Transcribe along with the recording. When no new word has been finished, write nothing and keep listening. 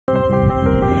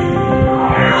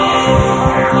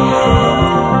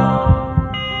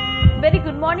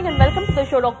morning and welcome to the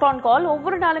show Doctor on Call.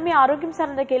 ஒவ்வொரு நாளுமே ஆரோக்கியம்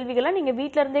சார்ந்த கேள்விகளை நீங்க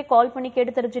வீட்ல இருந்தே கால் பண்ணி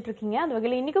கேட்டு தெரிஞ்சிட்டு இருக்கீங்க. அந்த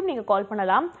வகையில் இன்னைக்கும் நீங்க கால்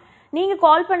பண்ணலாம். நீங்க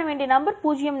கால் பண்ண வேண்டிய நம்பர்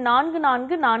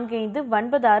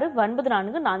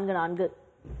 0444456944.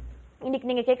 இன்னைக்கு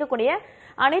நீங்க கேட்கக்கூடிய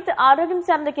அனைத்து ஆரோக்கியம்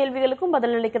சார்ந்த கேள்விகளுக்கும்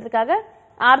பதில் அளிக்கிறதுக்காக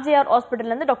RJR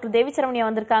ஹாஸ்பிட்டல்ல இருந்து டாக்டர் தேவி சரவணியா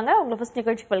வந்திருக்காங்க. உங்களை ஃபர்ஸ்ட்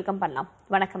நிகழ்ச்சிக்கு வெல்கம் பண்ணலாம்.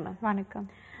 வணக்கம் மேம். வணக்கம்.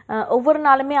 ஒவ்வொரு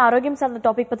நாளுமே ஆரோக்கியம் சார்ந்த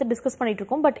டாபிக் பத்தி டிஸ்கஸ் பண்ணிட்டு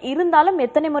இருக்கோம். பட் இருந்தாலும்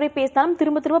எத்தனை முறை பேசினாலும்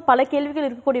திரும்ப பல கேள்விகள்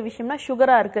இருக்கக்கூடிய விஷயம்னா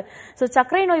சுகரா இருக்கு. ஸோ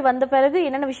சர்க்கரை நோய் வந்த பிறகு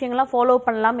என்னென்ன விஷயங்கள்லாம் ஃபாலோ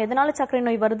பண்ணலாம், எதனால சர்க்கரை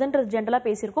நோய் வருதுன்றது ஜென்ரலா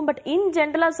பேசியிருக்கோம். பட் இன்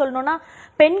ஜென்ரலா சொல்லணும்னா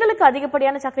பெண்களுக்கு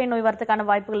அதிகப்படியான சர்க்கரை நோய் வரதுக்கான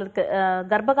வாய்ப்புகள் இருக்கு.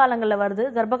 கர்ப்ப காலங்களில் வருது,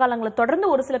 கர்ப்ப காலங்களில் தொடர்ந்து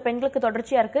ஒரு சில பெண்களுக்கு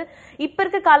தொடர்ச்சியா இருக்கு. இப்ப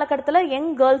இருக்க காலகட்டத்தில்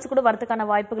யங் கேர்ள்ஸ் கூட வரதுக்கான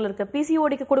வாய்ப்புகள் இருக்கு.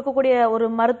 பிசிஓடிக்கு கொடுக்கக்கூடிய ஒரு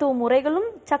மருத்துவ முறைகளும்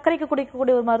சர்க்கரைக்கு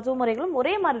கொடுக்கக்கூடிய ஒரு மருத்துவ முறைகளும்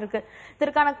ஒரே மாதிரி இருக்கு.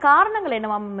 இதற்கான காரணங்கள்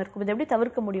என்னவா இருக்கும், இதை எப்படி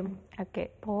தவிர்க்க முடியும்? ஓகே,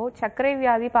 இப்போ சர்க்கரை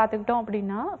வியாதி பார்த்துக்கிட்டோம்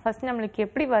அப்படின்னா ஃபர்ஸ்ட் நம்மளுக்கு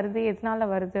எப்படி வருது, எதனால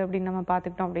வருது அப்படின்னு நம்ம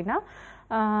பார்த்துக்கிட்டோம் அப்படின்னா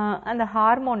அந்த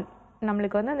ஹார்மோன்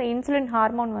நம்மளுக்கு வந்து அந்த இன்சுலின்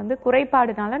ஹார்மோன் வந்து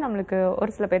குறைபாடுனால நம்மளுக்கு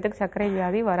ஒரு சில பேருக்கு சர்க்கரை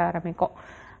வியாதி வர ஆரம்பிக்கும்.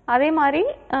 அதே மாதிரி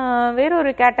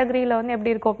வேறொரு கேட்டகரியில் வந்து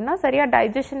எப்படி இருக்கும் அப்படின்னா சரியாக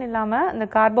டைஜஷன் இல்லாமல் அந்த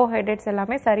கார்போஹைட்ரேட்ஸ்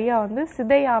எல்லாமே சரியாக வந்து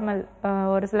சிதையாமல்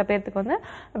ஒரு சில பேர்த்துக்கு வந்து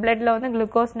பிளட்டில் வந்து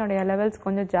குளுக்கோஸினுடைய லெவல்ஸ்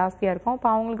கொஞ்சம் ஜாஸ்தியாக இருக்கும். இப்போ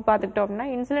அவங்களுக்கு பார்த்துக்கிட்டோம் அப்படின்னா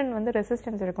இன்சுலின் வந்து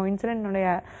ரெசிஸ்டன்ஸ் இருக்கும். இன்சுலினுடைய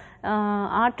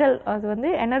ஆற்றல் அது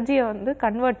வந்து எனர்ஜியை வந்து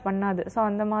கன்வெர்ட் பண்ணாது. ஸோ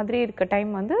அந்த மாதிரி இருக்க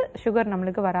டைம் வந்து சுகர்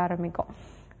நம்மளுக்கு வர ஆரம்பிக்கும்.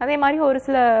 அதே மாதிரி ஒரு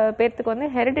சில பேர்த்துக்கு வந்து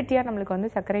ஹெரிடிட்டியாக நம்மளுக்கு வந்து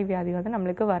சர்க்கரை வியாதி வந்து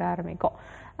நம்மளுக்கு வர ஆரம்பிக்கும்.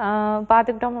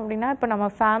 பார்த்துக்கிட்டோம் அப்படின்னா இப்போ நம்ம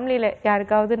ஃபேமிலியில்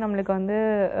யாருக்காவது நம்மளுக்கு வந்து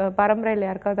பரம்பரையில்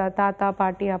யாருக்காவது தாத்தா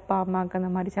பாட்டி அப்பா அம்மாவுக்கு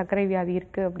அந்த மாதிரி சர்க்கரை வியாதி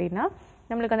இருக்குது அப்படின்னா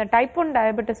நம்மளுக்கு அந்த டைப் 1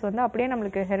 டயபெட்டிஸ் வந்து அப்படியே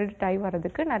நம்மளுக்கு ஹெரிடிட் ஆகி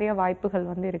வர்றதுக்கு நிறைய வாய்ப்புகள்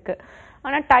வந்து இருக்குது.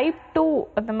 ஆனால் டைப் 2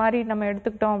 அந்த மாதிரி நம்ம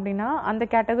எடுத்துக்கிட்டோம் அப்படின்னா அந்த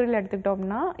கேட்டகரியில் எடுத்துக்கிட்டோம்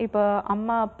அப்படின்னா இப்போ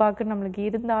அம்மா அப்பாவுக்கு நம்மளுக்கு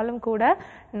இருந்தாலும் கூட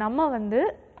நம்ம வந்து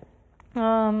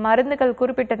மருந்துகள்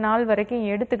குறிப்பிட்ட நாள் வரைக்கும்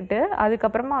எடுத்துக்கிட்டு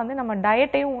அதுக்கப்புறமா வந்து நம்ம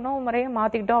டயட்டையும் உணவு முறையும்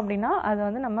மாற்றிக்கிட்டோம் அப்படின்னா அதை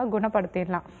வந்து நம்ம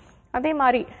குணப்படுத்திடலாம். அதே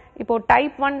மாதிரி இப்போது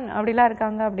டைப் 1 அப்படிலாம்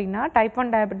இருக்காங்க அப்படின்னா டைப்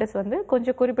 1 டயபெட்டிஸ் வந்து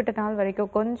கொஞ்சம் குறிப்பிட்ட நாள்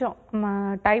வரைக்கும் கொஞ்சம்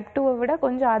டைப் 2வை விட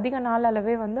கொஞ்சம் அதிக நாள்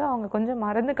அளவே வந்து அவங்க கொஞ்சம்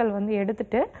மருந்துகள் வந்து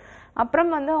எடுத்துட்டு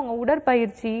அப்புறம் வந்து அவங்க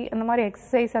உடற்பயிற்சி அந்த மாதிரி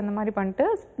எக்ஸசைஸ் அந்த மாதிரி பண்ணிட்டு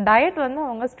டயட் வந்து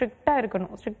அவங்க ஸ்ட்ரிக்டாக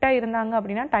இருக்கணும். ஸ்ட்ரிக்டாக இருந்தாங்க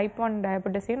அப்படின்னா டைப் 1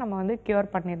 டயபெட்டிஸையும் நம்ம வந்து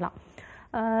க்யூர் பண்ணிடலாம்.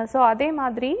 ஸோ அதே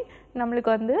மாதிரி நம்மளுக்கு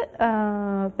வந்து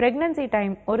ப்ரெக்னன்சி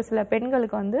டைம் ஒரு சில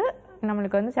பெண்களுக்கு வந்து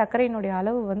நம்மளுக்கு வந்து சர்க்கரையினுடைய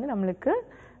அளவு வந்து நம்மளுக்கு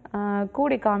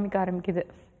கூடி காமிக்க ஆரம்பிக்குது.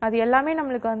 அது எல்லாமே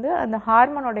நம்மளுக்கு வந்து அந்த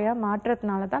ஹார்மோனுடைய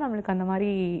மாற்றத்தினால தான் நம்மளுக்கு அந்த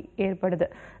மாதிரி ஏற்படுது.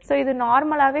 ஸோ இது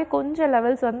நார்மலாகவே கொஞ்சம்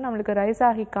லெவல்ஸ் வந்து நம்மளுக்கு ரைஸ்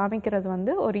ஆகி காமிக்கிறது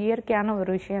வந்து ஒரு இயற்கையான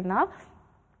ஒரு விஷயந்தான்.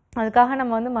 அதுக்காக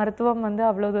நம்ம வந்து மருத்துவம் வந்து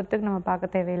அவ்வளோ தூரத்துக்கு நம்ம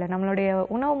பார்க்க தேவையில்லை. நம்மளுடைய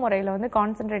உணவு முறையில் வந்து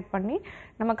கான்சென்ட்ரேட் பண்ணி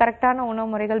நம்ம கரெக்டான உணவு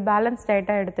முறைகள் பேலன்ஸ்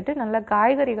டயட்டாக எடுத்துகிட்டு நல்ல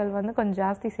காய்கறிகள் வந்து கொஞ்சம்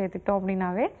ஜாஸ்தி சேர்த்துக்கிட்டோம்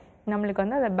அப்படின்னாவே நம்மளுக்கு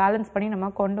வந்து அதை பேலன்ஸ் பண்ணி நம்ம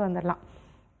கொண்டு வந்துடலாம்.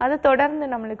 அதை தொடர்ந்து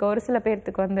நம்மளுக்கு ஒரு சில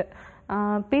பேர்த்துக்கு வந்து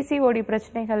பிசிஓடி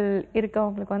பிரச்சனைகள்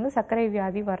இருக்கவங்களுக்கு வந்து சர்க்கரை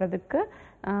வியாதி வர்றதுக்கு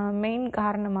மெயின்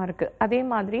காரணமாக இருக்குது. அதே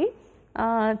மாதிரி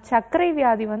சர்க்கரை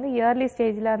வியாதி வந்து இயர்லி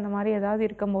ஸ்டேஜில் அந்த மாதிரி ஏதாவது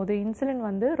இருக்கும்போது இன்சுலின்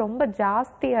வந்து ரொம்ப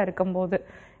ஜாஸ்தியாக இருக்கும்போது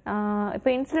இப்போ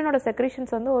இன்சுலினோட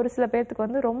செக்ரேஷன்ஸ் வந்து ஒரு சில பேர்த்துக்கு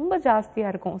வந்து ரொம்ப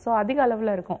ஜாஸ்தியாக இருக்கும். ஸோ அதிக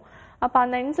அளவில் இருக்கும். அப்போ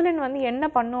அந்த இன்சுலின் வந்து என்ன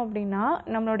பண்ணும் அப்படின்னா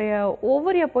நம்மளுடைய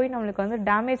ஓவரியை போய் நம்மளுக்கு வந்து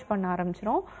டேமேஜ் பண்ண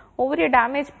ஆரம்பிச்சிடும். ஓவரியை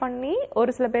டேமேஜ் பண்ணி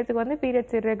ஒரு சில பேர்த்துக்கு வந்து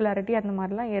பீரியட்ஸ் இர்ரெகுலாரிட்டி அந்த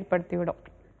மாதிரிலாம் ஏற்படுத்தி விடும்.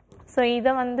 ஸோ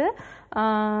இதை வந்து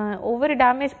ஒவ்வொரு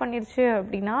டேமேஜ் பண்ணிருச்சு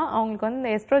அப்படின்னா அவங்களுக்கு வந்து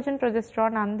இந்த எஸ்ட்ரோஜன்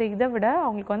ப்ரொஜெஸ்ட்ரான் அந்த இதை விட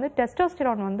அவங்களுக்கு வந்து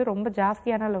டெஸ்டோஸ்டிரான் வந்து ரொம்ப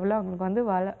ஜாஸ்தியான லெவலில் அவங்களுக்கு வந்து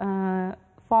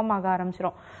ஃபார்ம் ஆக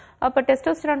ஆரம்பிச்சிடும். அப்போ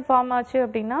டெஸ்டோஸ்டிரான் ஃபார்ம் ஆச்சு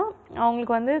அப்படின்னா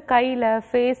அவங்களுக்கு வந்து கையில்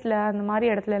ஃபேஸில் அந்த மாதிரி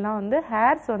இடத்துலலாம் வந்து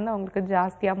ஹேர்ஸ் வந்து அவங்களுக்கு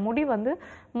ஜாஸ்தியாக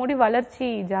முடி வளர்ச்சி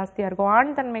ஜாஸ்தியாக இருக்கும்.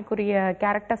 ஆண் தன்மைக்குரிய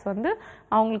கேரக்டர்ஸ் வந்து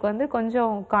அவங்களுக்கு வந்து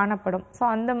கொஞ்சம் காணப்படும். ஸோ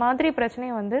அந்த மாதிரி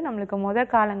பிரச்சனையை வந்து நம்மளுக்கு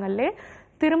காலங்கள்லே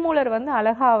திருமூலர் வந்து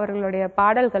அழகா அவர்களுடைய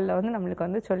பாடல்களில் வந்து நம்மளுக்கு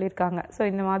வந்து சொல்லியிருக்காங்க. ஸோ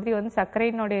இந்த மாதிரி வந்து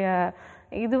சர்க்கரையினுடைய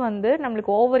இது வந்து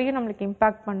நம்மளுக்கு ஓவரியும் நம்மளுக்கு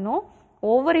இம்பேக்ட் பண்ணும்.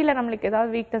 ஓவரியில் நம்மளுக்கு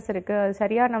ஏதாவது வீக்னஸ் இருக்குது, அது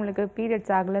சரியாக நம்மளுக்கு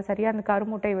பீரியட்ஸ் ஆகலை, சரியாக அந்த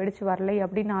கருமுட்டை வெடிச்சு வரலை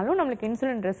அப்படின்னாலும் நம்மளுக்கு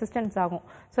இன்சுலின் ரெசிஸ்டன்ஸ் ஆகும்.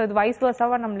 ஸோ இது வைஸ்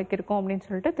வர்சாவாக நம்மளுக்கு இருக்கும் அப்படின்னு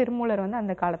சொல்லிட்டு திருமூலர் வந்து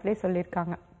அந்த காலத்திலே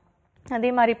சொல்லியிருக்காங்க. அதே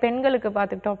மாதிரி பெண்களுக்கு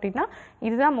பார்த்துக்கிட்டோம் அப்படின்னா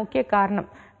இதுதான் முக்கிய காரணம்.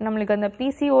 நம்மளுக்கு அந்த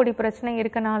பிசிஓடி பிரச்சனை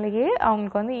இருக்கனாலேயே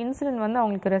அவங்களுக்கு வந்து இன்சுலின் வந்து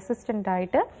அவங்களுக்கு ரெசிஸ்டன்ட்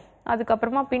ஆகிட்டு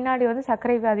அதுக்கப்புறமா பின்னாடி வந்து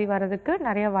சர்க்கரை வியாதி வர்றதுக்கு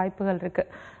நிறைய வாய்ப்புகள் இருக்குது.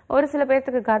 ஒரு சில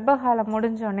பேர்த்துக்கு கர்ப்பகாலம்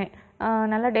முடிஞ்சோடனே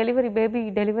நல்லா பேபி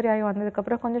டெலிவரி ஆகி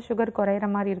வந்ததுக்கப்புறம் கொஞ்சம் சுகர் குறையிற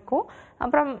மாதிரி இருக்கும்.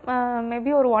 அப்புறம்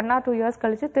மேபி ஒரு 1 or 2 இயர்ஸ்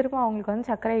கழித்து திரும்ப அவங்களுக்கு வந்து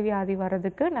சர்க்கரை வியாதி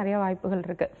வர்றதுக்கு நிறைய வாய்ப்புகள்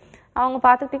இருக்குது. அவங்க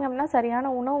பார்த்துக்கிட்டிங்க அப்படின்னா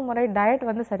சரியான உணவு முறை டயட்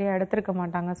வந்து சரியாக எடுத்துருக்க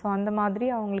மாட்டாங்க. ஸோ அந்த மாதிரி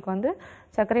அவங்களுக்கு வந்து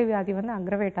சர்க்கரை வியாதி வந்து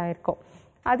அக்ரவேட் ஆகிருக்கும்.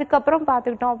 அதுக்கப்புறம்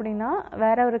பார்த்துக்கிட்டோம் அப்படின்னா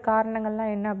வேற ஒரு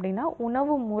காரணங்கள்லாம் என்ன அப்படின்னா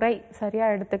உணவு முறை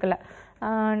சரியாக எடுத்துக்கல.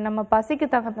 நம்ம பசிக்கு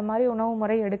தகுந்த மாதிரி உணவு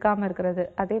முறை எடுக்காமல் இருக்கிறது.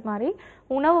 அதே மாதிரி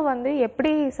உணவு வந்து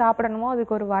எப்படி சாப்பிடணுமோ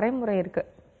அதுக்கு ஒரு வரைமுறை இருக்குது.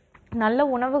 நல்ல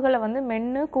உணவுகளை வந்து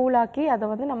மென்று கூழாக்கி அதை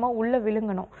வந்து நம்ம உள்ளே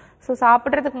விழுங்கணும். ஸோ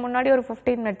சாப்பிட்றதுக்கு முன்னாடி ஒரு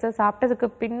 15 மினிட்ஸு, சாப்பிட்டதுக்கு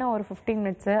பின்ன ஒரு 15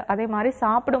 மினிட்ஸு, அதே மாதிரி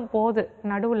சாப்பிடும் போது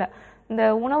நடுவில் இந்த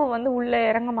உணவு வந்து உள்ளே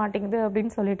இறங்க மாட்டேங்குது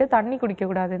அப்படின்னு சொல்லிட்டு தண்ணி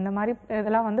குடிக்கக்கூடாது. இந்த மாதிரி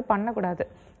இதெல்லாம் வந்து பண்ணக்கூடாது.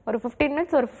 ஒரு 15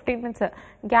 மினிட்ஸ் ஒரு 15 மினிட்ஸ்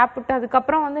கேப் விட்டு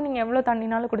அதுக்கப்புறம் வந்து நீங்கள் எவ்வளோ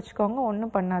தண்ணினாலும் குடிச்சிக்கோங்க,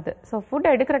 ஒன்றும் பண்ணாது. ஸோ ஃபுட்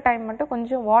எடுக்கிற டைம் மட்டும்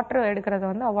கொஞ்சம் வாட்டர் எடுக்கிறத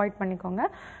வந்து அவாய்ட் பண்ணிக்கோங்க.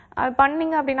 அது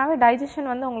பண்ணிங்க அப்படின்னாவே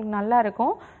டைஜஷன் வந்து உங்களுக்கு நல்லா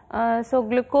இருக்கும். ஸோ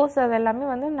குளுக்கோஸ் அது எல்லாமே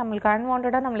வந்து நம்மளுக்கு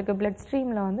அன்வான்டாக நம்மளுக்கு பிளட்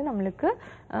ஸ்ட்ரீமில் வந்து நம்மளுக்கு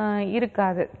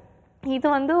இருக்காது. இது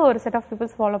வந்து ஒரு செட் ஆஃப்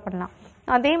பீப்புள்ஸ் ஃபாலோ பண்ணலாம்.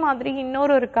 அதே மாதிரி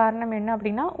இன்னொரு காரணம் என்ன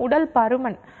அப்படின்னா உடல்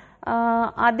பருமன்.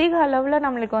 அதிக அளவில்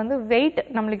நம்மளுக்கு வந்து வெயிட்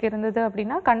நம்மளுக்கு இருந்தது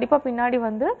அப்படின்னா கண்டிப்பாக பின்னாடி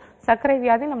வந்து சர்க்கரை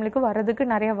வியாதி நம்மளுக்கு வர்றதுக்கு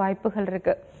நிறைய வாய்ப்புகள்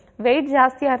இருக்குது. வெயிட்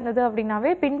ஜாஸ்தியாக இருந்தது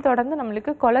அப்படின்னாவே பின்தொடர்ந்து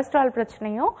நம்மளுக்கு கொலஸ்ட்ரால்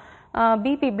பிரச்சனையும்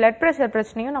பிபி பிளட் ப்ரெஷர்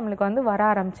பிரச்சனையும் நம்மளுக்கு வந்து வர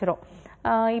ஆரம்பிச்சிடும்.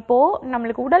 இப்போது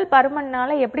நம்மளுக்கு உடல்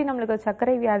பருமன்னால எப்படி நம்மளுக்கு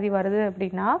சர்க்கரை வியாதி வருது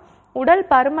அப்படின்னா உடல்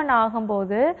பருமன்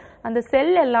ஆகும்போது அந்த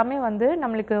செல் எல்லாமே வந்து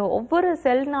நம்மளுக்கு ஒவ்வொரு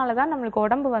செல்னால தான் நம்மளுக்கு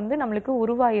உடம்பு வந்து நம்மளுக்கு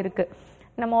உருவாயிருக்கு.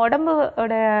 நம்ம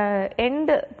உடம்போட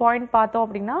எண்டு பாயிண்ட் பார்த்தோம்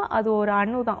அப்படின்னா அது ஒரு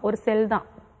அணு தான், ஒரு செல் தான்.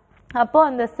 அப்போது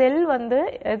அந்த செல் வந்து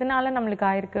எதனால நம்மளுக்கு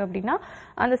ஆயிருக்கு அப்படின்னா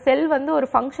அந்த செல் வந்து ஒரு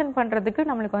ஃபங்க்ஷன் பண்ணுறதுக்கு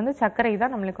நம்மளுக்கு வந்து சர்க்கரை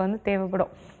தான் நம்மளுக்கு வந்து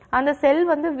தேவைப்படும். அந்த செல்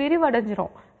வந்து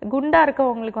விரிவடைஞ்சிரும். குண்டாக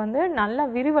இருக்கவங்களுக்கு வந்து நல்லா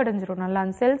விரிவடைஞ்சிரும். நல்லா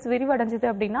அந்த செல்ஸ் விரிவடைஞ்சிது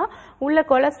அப்படின்னா உள்ள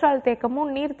கொலஸ்ட்ரால்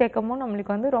தேக்கமும் நீர் தேக்கமும்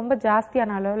நம்மளுக்கு வந்து ரொம்ப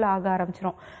ஜாஸ்தியான அளவில் ஆக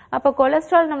ஆரம்பிச்சிடும். அப்போ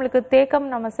கொலஸ்ட்ரால் நம்மளுக்கு தேக்கம்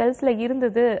நம்ம செல்ஸில்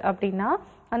இருந்தது அப்படின்னா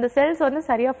அந்த செல்ஸ் வந்து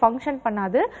சரியாக ஃபங்க்ஷன்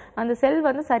பண்ணாது. அந்த செல்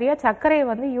வந்து சரியாக சர்க்கரையை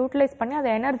வந்து யூட்டிலைஸ் பண்ணி அதை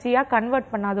எனர்ஜியாக கன்வெர்ட்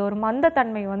பண்ணாது. ஒரு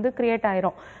மந்தத்தன்மை வந்து கிரியேட்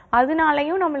ஆயிரும்.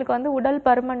 அதனாலையும் நம்மளுக்கு வந்து உடல்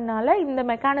பருமனால இந்த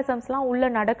மெக்கானிசம்ஸ்லாம் உள்ள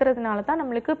நடக்கிறதுனால தான்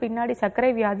நம்மளுக்கு பின்னாடி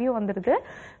சர்க்கரை வியாதியும் வந்துடுது.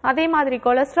 அதே மாதிரி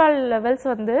கொலஸ்ட்ரால் லெவல்ஸ்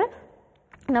வந்து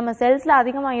நம்ம செல்ஸில்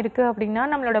அதிகமாக இருக்குது அப்படின்னா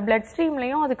நம்மளோட பிளட்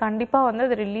ஸ்ட்ரீம்லையும் அது கண்டிப்பாக வந்து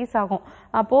அது ரிலீஸ் ஆகும்.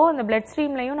 அப்போது அந்த பிளட்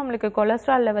ஸ்ட்ரீம்லையும் நம்மளுக்கு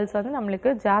கொலஸ்ட்ரால் லெவல்ஸ் வந்து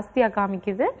நம்மளுக்கு ஜாஸ்தியாக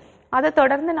காமிக்குது. அதை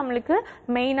தொடர்ந்து நம்மளுக்கு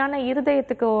மெயினான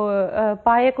இருதயத்துக்கு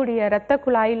பாயக்கூடிய இரத்த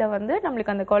குழாயில் வந்து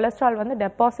நம்மளுக்கு அந்த கொலஸ்ட்ரால் வந்து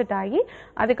டெபாசிட் ஆகி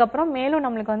அதுக்கப்புறம் மேலும்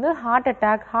நம்மளுக்கு வந்து ஹார்ட்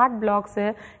அட்டாக், ஹார்ட் பிளாக்ஸு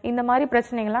இந்த மாதிரி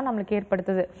பிரச்சனைகள்லாம் நம்மளுக்கு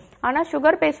ஏற்படுத்துது. ஆனால்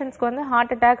சுகர் பேஷண்ட்ஸ்க்கு வந்து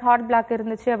ஹார்ட் அட்டாக், ஹார்ட் பிளாக்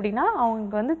இருந்துச்சு அப்படின்னா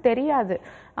அவங்களுக்கு வந்து தெரியாது.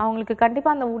 அவங்களுக்கு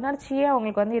கண்டிப்பாக அந்த உணர்ச்சியே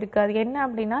அவங்களுக்கு வந்து இருக்காது. என்ன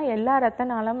அப்படின்னா எல்லா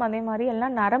ரத்த நாளம் அதே மாதிரி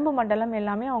எல்லாம் நரம்பு மண்டலம்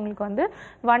எல்லாமே அவங்களுக்கு வந்து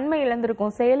வன்மை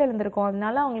இழந்திருக்கும், செயல் இழந்திருக்கும்.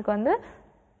 அதனால அவங்களுக்கு வந்து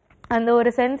அந்த ஒரு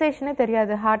சென்சேஷனே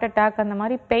தெரியாது. ஹார்ட் அட்டாக் அந்த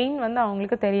மாதிரி பெயின் வந்து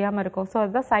அவங்களுக்கு தெரியாமல் இருக்கும். ஸோ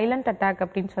அதுதான் சைலண்ட் அட்டாக்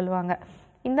அப்படின்னு சொல்லுவாங்க.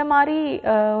 இந்த மாதிரி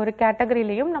ஒரு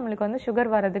கேட்டகரியிலையும் நம்மளுக்கு வந்து சுகர்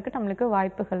வர்றதுக்கு நம்மளுக்கு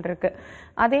வாய்ப்புகள் இருக்குது.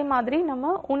 அதே மாதிரி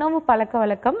நம்ம உணவு பழக்க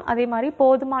வழக்கம், அதே மாதிரி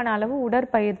போதுமான அளவு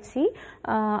உடற்பயிற்சி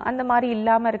அந்த மாதிரி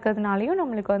இல்லாமல் இருக்கிறதுனாலையும்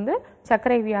நம்மளுக்கு வந்து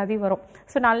சர்க்கரை வியாதி வரும்.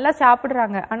 ஸோ நல்லா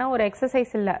சாப்பிட்றாங்க, ஆனால் ஒரு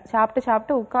எக்ஸசைஸ் இல்லை,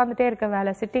 சாப்பிட்டு உட்காந்துட்டே இருக்க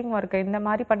வேலை, சிட்டிங் ஒர்க்கு இந்த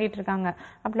மாதிரி பண்ணிட்டு இருக்காங்க,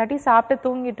 அப்படிலாட்டி சாப்பிட்டு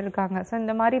தூங்கிட்டு இருக்காங்க. ஸோ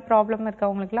இந்த மாதிரி ப்ராப்ளம்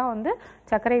இருக்கவங்களுக்குலாம் வந்து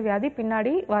சர்க்கரை வியாதி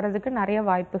பின்னாடி வர்றதுக்கு நிறைய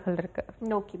வாய்ப்புகள் இருக்கு.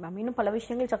 ஓகே மேம், இன்னும் பல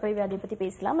விஷயங்கள் சர்க்கரை வியாதியை பற்றி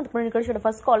பேசலாம். அதுக்கு முன்னாடி நிகழ்ச்சியோட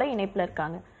ஃபர்ஸ்ட் காலர் இணைப்பில்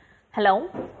இருக்காங்க. ஹலோ.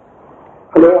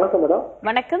 ஹலோ, வணக்கம் மேடம்.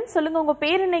 வணக்கம், சொல்லுங்க, உங்க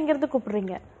பேர் என்னங்கிறது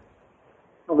கூப்பிடுறீங்க?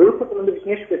 விழுப்புரத்துல இருந்து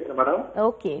விக்னேஷ் பேசுறேன் மேடம்.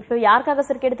 ஓகே, இப்போ யாருக்காக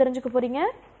சார் கேட்டு தெரிஞ்சுக்க போறீங்க?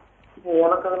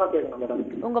 உனக்காக தான் கேட்கணும் மேடம்.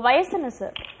 உங்க வயசு என்ன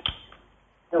சார்?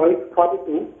 என் வயசு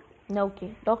 42. ஓகே,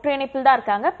 டாக்டர் இணைப்பில் தான்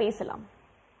இருக்காங்க, பேசலாம்.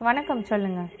 வணக்கம்,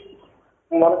 சொல்லுங்க.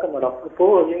 வணக்கம் மேடம். இப்போ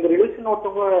எங்க ரிலேஷன்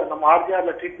ஒருத்தவங்க நம்ம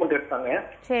ஆர்ஜிஆர்ல ட்ரீட்மெண்ட் எடுத்தாங்க.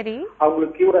 சரி.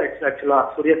 அவங்களுக்கு கியூர் ஆயிடுச்சு ஆக்சுவலா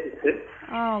சொரியாசிஸ்.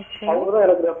 அவங்க தான்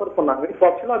எனக்கு ரெஃபர் பண்ணாங்க. இப்போ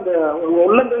ஆக்சுவலா அந்த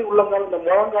உள்ளங்கால் இந்த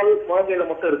முழங்கையில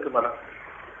மட்டும் இருக்கு மேடம்.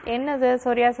 என்னது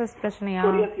சொரியாசிஸ் பிரச்சனையா?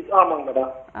 சொரியாசிஸ், ஆமாங்க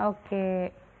மேடம். ஓகே,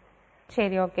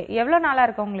 சரி, ஓகே. எவ்வளவு நாளா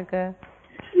இருக்கு உங்களுக்கு?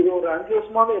 இது ஒரு 5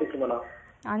 வருஷமாவே இருக்கு மேடம்.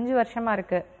 5 வருஷமா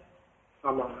இருக்கு.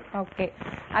 ஆமாங்க. ஓகே,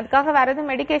 அதுக்காக வேற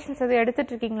எதுவும் மெடிகேஷன்ஸ் எதுவும்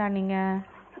எடுத்துட்டு இருக்கீங்களா நீங்க?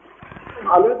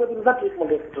 அலோபதியில தான்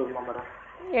ட்ரீட்மெண்ட் எடுத்துட்டு இருக்கோம் மேடம்.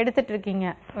 எடுத்துட்டு இருக்கீங்க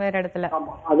வேற இடத்துல?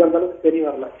 ஆமா, அது அந்த அளவுக்கு தெரிய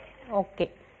வரல. ஓகே,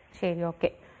 சரி, ஓகே.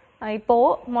 இப்போ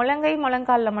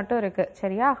முழங்கால்ல மட்டும் இருக்கு,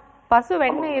 சரியா? பசு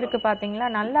வெண்ணெய் இருக்கு பாத்தீங்களா,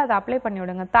 நல்லா அதை அப்ளை பண்ணி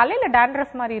விடுங்க. தலையில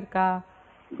டாண்ட்ரஃப் மாதிரி இருக்கா?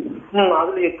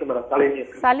 அதுல இருக்கு மேடம், தலையில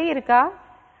இருக்கு. சளி இருக்கா?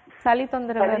 சளி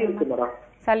தொந்தரவு இருக்கு மேடம்.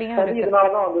 சளியும் இருக்கு.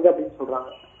 இதனால தான் வந்தது அப்படின்னு சொல்றாங்க.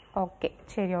 ஓகே,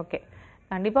 சரி, ஓகே.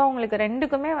 கண்டிப்பாக உங்களுக்கு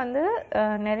ரெண்டுக்குமே வந்து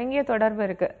நெருங்கிய தொடர்பு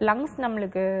இருக்குது. லங்ஸ்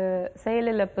நம்மளுக்கு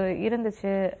செயலிழப்பு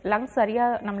இருந்துச்சு, லங்ஸ்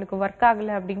சரியாக நம்மளுக்கு ஒர்க்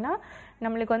ஆகலை அப்படின்னா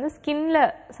நம்மளுக்கு வந்து ஸ்கின்ல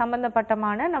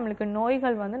சம்மந்தப்பட்டமான நம்மளுக்கு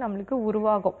நோய்கள் வந்து நம்மளுக்கு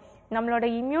உருவாகும். நம்மளோட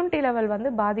இம்யூனிட்டி லெவல் வந்து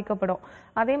பாதிக்கப்படும்.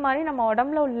 அதே மாதிரி நம்ம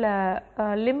உடம்புல உள்ள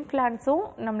லிம்ப் கிளாண்ட்ஸும்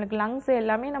நம்மளுக்கு லங்ஸ்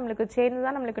எல்லாமே நம்மளுக்கு சேர்ந்து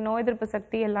தான் நம்மளுக்கு நோய் எதிர்ப்பு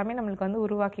சக்தி எல்லாமே நம்மளுக்கு வந்து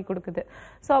உருவாக்கி கொடுக்குது.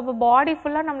 ஸோ அப்போ பாடி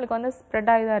ஃபுல்லாக நம்மளுக்கு வந்து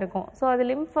ஸ்ப்ரெட் ஆகி தான் இருக்கும். ஸோ அது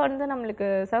லிம்ப் வந்து நம்மளுக்கு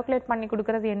சர்க்குலேட் பண்ணி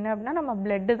கொடுக்குறது என்ன அப்படின்னா நம்ம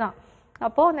பிளட்டு தான்.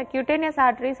 அப்போது அந்த கியூட்டேனியஸ்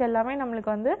ஆர்டரிஸ் எல்லாமே நம்மளுக்கு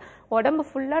வந்து உடம்பு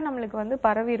ஃபுல்லாக நம்மளுக்கு வந்து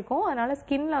பரவி இருக்கும். அதனால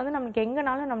ஸ்கின்ல வந்து நம்மளுக்கு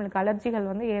எங்கேனாலும் நம்மளுக்கு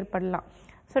அலர்ஜிகள் வந்து ஏற்படலாம்.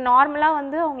 ஸோ நார்மலாக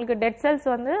வந்து அவங்களுக்கு டெட் செல்ஸ்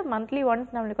வந்து மந்த்லி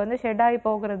ஒன்ஸ் நம்மளுக்கு வந்து ஷெட் ஆகி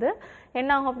போகிறது என்ன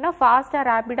ஆகும் அப்படின்னா ஃபாஸ்ட்டாக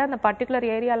ரேப்பிடாக அந்த பர்டிகுலர்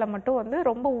ஏரியாவில் மட்டும் வந்து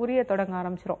ரொம்ப உரிய தொடங்க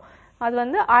ஆரம்பிச்சிடும். அது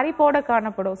வந்து அரிப்போட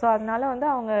காணப்படும். ஸோ அதனால வந்து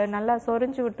அவங்க நல்லா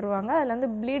சொரிஞ்சு விட்டுருவாங்க. அதில்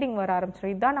வந்து ப்ளீடிங் வர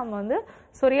ஆரம்பிச்சிடும். இதுதான் நம்ம வந்து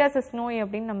சொரியாசிஸ் நோய்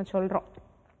அப்படின்னு நம்ம சொல்கிறோம்.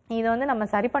 இதை வந்து நம்ம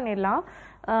சரி பண்ணிடலாம்.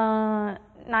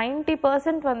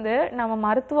 90% வந்து நம்ம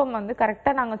மருத்துவம் வந்து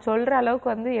கரெக்டாக நாங்கள் சொல்கிற அளவுக்கு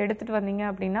வந்து எடுத்துகிட்டு வந்தீங்க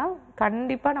அப்படின்னா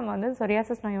கண்டிப்பாக நம்ம வந்து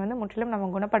சொரியாசிஸ் நோயை வந்து முற்றிலும் நம்ம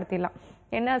குணப்படுத்திடலாம்.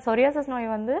 ஏன்னா சொரியாசிஸ்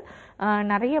நோய் வந்து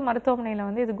நிறைய மருத்துவமனையில்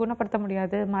வந்து இது குணப்படுத்த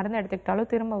முடியாது, மருந்து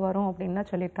எடுத்துக்கிட்டாலும் திரும்ப வரும் அப்படின்னு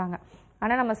தான் சொல்லியிருக்காங்க.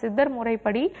 ஆனால் நம்ம சித்தர்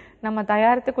முறைப்படி நம்ம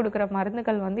தயாரித்து கொடுக்குற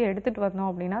மருந்துகள் வந்து எடுத்துகிட்டு வந்தோம்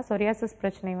அப்படின்னா சொரியாசிஸ்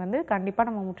பிரச்சனை வந்து கண்டிப்பாக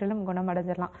நம்ம முற்றிலும்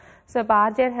குணமடைஞ்சிடலாம். ஸோ இப்போ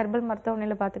ஆர்ஜிஆர் ஹெர்பல்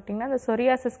மருத்துவமனையில் பார்த்துக்கிட்டிங்கன்னா இந்த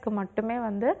சொரியாசிஸ்க்கு மட்டுமே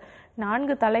வந்து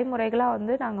 4 தலைமுறைகளாக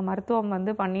வந்து நாங்கள் மருத்துவம்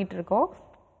வந்து பண்ணிகிட்ருக்கோம்.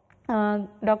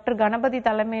 டாக்டர் கணபதி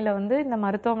தலைமையில் வந்து இந்த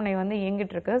மருத்துவமனை வந்து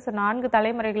இயங்கிட்டு இருக்கு. ஸோ 4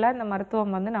 தலைமுறைகளாக இந்த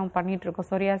மருத்துவம் வந்து நம்ம பண்ணிகிட்ருக்கோம்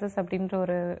சொரியாசிஸ் அப்படின்ற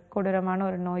ஒரு கொடூரமான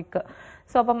ஒரு நோய்க்கு.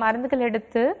 ஸோ அப்போ மருந்துகள்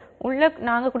எடுத்து உள்ள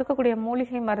நாங்கள் கொடுக்கக்கூடிய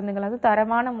மூலிகை மருந்துகள் வந்து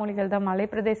தரமான மூலிகைகள் தான். மலை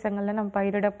பிரதேசங்களில் நம்ம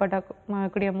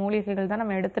பயிரிடப்படக்கூடிய மூலிகைகள் தான்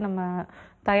நம்ம எடுத்து நம்ம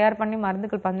தயார் பண்ணி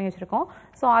மருந்துகள் பண்ணி வச்சுருக்கோம்.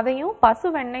 ஸோ அதையும் பசு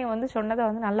வெண்ணெய் வந்து சொன்னதை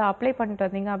வந்து நல்லா அப்ளை பண்ணிட்டு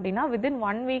வந்தீங்க அப்படின்னா வித்தின்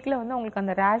 1 வீக்கில் வந்து உங்களுக்கு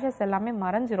அந்த ரேஷஸ் எல்லாமே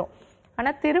மறைஞ்சிரும்.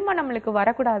 ஆனால் திரும்ப நம்மளுக்கு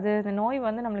வரக்கூடாது, இந்த நோய்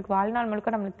வந்து நம்மளுக்கு வாழ்நாள் முழுக்க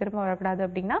நம்மளுக்கு திரும்ப வரக்கூடாது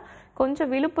அப்படின்னா கொஞ்சம்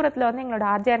விழுப்புரத்தில் வந்து எங்களோட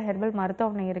ஆர்ஜிஆர் ஹெர்பல்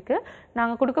மருத்துவமனை இருக்குது.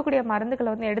 நாங்கள் கொடுக்கக்கூடிய மருந்துகளை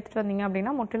வந்து எடுத்துகிட்டு வந்தீங்க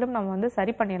அப்படின்னா முற்றிலும் நம்ம வந்து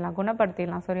சரி பண்ணிடலாம்,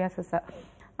 குணப்படுத்திடலாம் சொரியாசிஸை.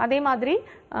 அதே மாதிரி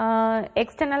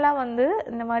எக்ஸ்டர்னலாக வந்து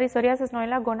இந்த மாதிரி சொரியாசிஸ்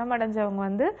நோயெல்லாம் குணமடைஞ்சவங்க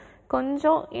வந்து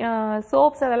கொஞ்சம்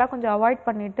சோப்ஸ் அதெல்லாம் கொஞ்சம் அவாய்ட்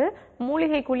பண்ணிவிட்டு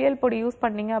மூலிகை குளியல் பொடி யூஸ்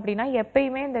பண்ணிங்க அப்படின்னா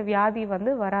எப்பயுமே இந்த வியாதி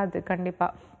வந்து வராது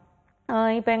கண்டிப்பாக.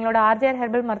 இப்போ எங்களோட ஆர்ஜிஆர்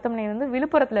ஹெர்பல் மருத்துவமனை வந்து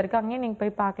விழுப்புரத்தில் இருக்குது, அங்கேயும் நீங்கள்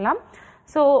போய் பார்க்கலாம்.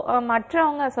 ஸோ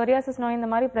மற்றவங்க சொரியாசிஸ் நோய் இந்த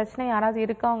மாதிரி பிரச்சனை யாராவது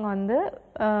இருக்கவங்க வந்து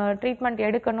ட்ரீட்மெண்ட்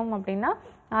எடுக்கணும் அப்படின்னா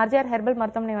ஆர்ஜிஆர் ஹெர்பல்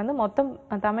மருத்துவமனை வந்து மொத்தம்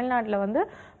தமிழ்நாட்டில் வந்து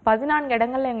 14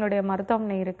 இடங்களில் எங்களுடைய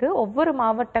மருத்துவமனை இருக்குது. ஒவ்வொரு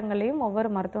மாவட்டங்களையும்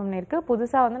ஒவ்வொரு மருத்துவமனை இருக்குது.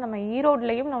 புதுசாக வந்து நம்ம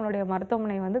ஈரோட்லேயும் நம்மளுடைய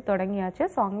மருத்துவமனை வந்து தொடங்கியாச்சு.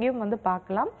 ஸோ அங்கேயும் வந்து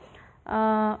பார்க்கலாம்.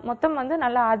 மொத்தம் வந்து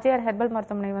நல்ல ஆர்ஜிஆர் ஹெர்பல்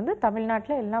மருத்துவமனை வந்து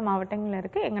தமிழ்நாட்டில் எல்லா மாவட்டங்களும்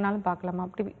இருக்குது, எங்கனாலும் பார்க்கலாமா.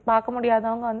 அப்படி பார்க்க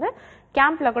முடியாதவங்க வந்து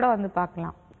கேம்பில் கூட வந்து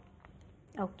பார்க்கலாம்.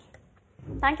 Okay,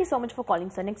 thank you so much for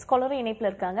calling sir. Next காலரும் இணைப்பில்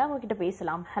இருக்காங்க, அவங்க கிட்ட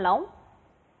பேசலாம். ஹலோ.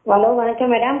 ஹலோ,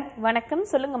 வணக்கம் மேடம். வணக்கம்,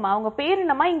 சொல்லுங்கம்மா. உங்க பேர்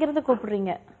என்னம்மா, இங்கிருந்து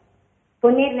கூப்பிடுறீங்க?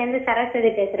 பொன்னீர்லேருந்து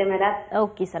சரஸ்வதி பேசுறேன் மேடம்.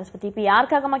 ஓகே சரஸ்வதி, இப்போ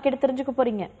யாருக்காகம்மா கேட்டு தெரிஞ்சுக்க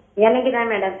போறீங்க? எனக்கு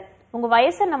தான் மேடம். உங்க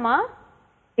வயசு என்னம்மா?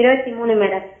 23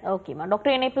 மேடம். ஓகேம்மா,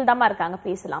 டாக்டர் இணைப்பில் தாம்மா இருக்காங்க,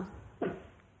 பேசலாம்.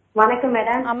 வணக்கம்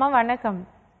மேடம். அம்மா வணக்கம்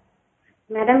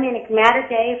மேடம். எனக்கு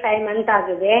மேரேஜ் ஆகி 5 மந்த்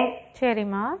ஆகுது.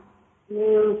 சரிம்மா.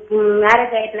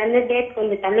 மேரேஜ் ஆயிட்டுல இருந்து டேட்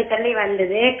கொஞ்சம் தள்ளி தள்ளி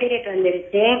வந்தது, பீரியட்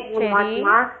வந்துருச்சு 3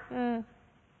 மாசமா.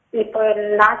 இப்போ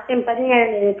லாஸ்ட் டைம்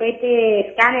 17 போயிட்டு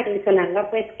ஸ்கேன் எடுக்க சொன்னாங்க,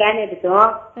 போய் ஸ்கேன்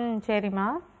எடுத்தோம். சரிம்மா.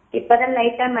 இப்பதான்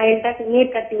லைட்டா மைல்டா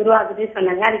நீர் கட்டி உருவாகுது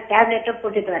சொன்னாங்க, அது டேப்லெட்டும்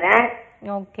போட்டுட்டு வரேன்.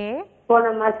 ஓகே.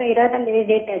 போன மாசம் 25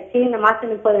 டேட் ஆச்சு, இந்த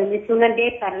மாசம் 30 வந்துச்சு, இன்னும்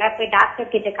டேட் வரல. போய்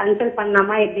டாக்டர் கிட்ட கன்சல்ட்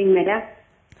பண்ணலாமா எப்படிங்க மேடம்?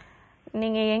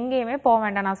 நீங்க எங்கேயுமே போக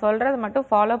வேண்டாம், நான் சொல்றது மட்டும்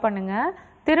ஃபாலோ பண்ணுங்க.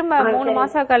 திரும்ப 3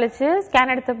 மாசம் கழிச்சு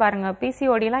ஸ்கேன் எடுத்து பாருங்க,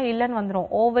 பிசிஓடிலாம் இல்லைன்னு வந்துடும்,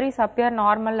 ஓவரிஸ் அப்பியர்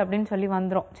நார்மல் அப்படின்னு சொல்லி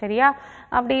வந்துடும். சரியா?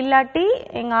 அப்படி இல்லாட்டி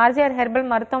எங்கள் ஆர்ஜிஆர் ஹெர்பல்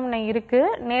மருத்துவமனை இருக்கு,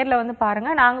 நேரில் வந்து பாருங்க.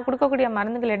 நாங்கள் கொடுக்கக்கூடிய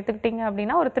மருந்துகள் எடுத்துக்கிட்டீங்க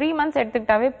அப்படின்னா ஒரு 3 மந்த்ஸ்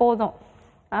எடுத்துக்கிட்டாவே போதும்.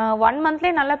 1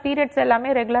 மந்த்லேயே நல்லா பீரியட்ஸ் எல்லாமே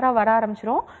ரெகுலராக வர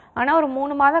ஆரம்பிச்சிடும். ஆனால் ஒரு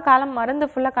 3 மாத காலம் மருந்து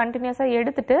ஃபுல்லாக கண்டினியூஸாக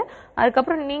எடுத்துட்டு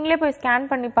அதுக்கப்புறம் நீங்களே போய் ஸ்கேன்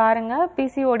பண்ணி பாருங்கள்,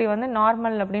 பிசிஓடி வந்து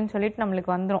நார்மல் அப்படின்னு சொல்லிட்டு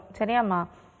நம்மளுக்கு வந்துடும். சரியாம்மா?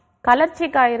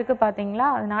 கலர்ச்சிக்காய் இருக்குது பார்த்தீங்களா,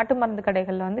 அது நாட்டு மருந்து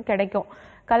கடைகளில் வந்து கிடைக்கும்.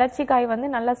 கலர்ச்சிக்காய் வந்து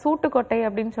நல்லா சூட்டுக்கொட்டை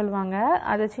அப்படின்னு சொல்லுவாங்க.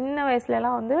 அது சின்ன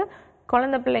வயசுலலாம் வந்து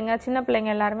குழந்தை பிள்ளைங்க சின்ன பிள்ளைங்க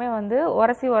எல்லாருமே வந்து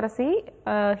உரசி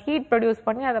ஹீட் ப்ரொடியூஸ்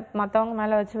பண்ணி அதை மற்றவங்க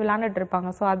மேலே வச்சு விளாண்டுட்டு இருப்பாங்க.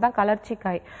 ஸோ அதுதான்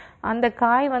கலர்ச்சிக்காய். அந்த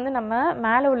காய் வந்து நம்ம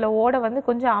மேலே உள்ள ஓடை வந்து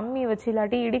கொஞ்சம் அம்மி வச்சு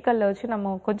இல்லாட்டி இடிக்கல்ல வச்சு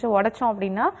நம்ம கொஞ்சம் உடைச்சோம்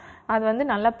அப்படின்னா அது வந்து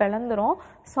நல்லா பிளந்துரும்.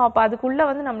 ஸோ அப்போ அதுக்குள்ளே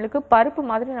வந்து நம்மளுக்கு பருப்பு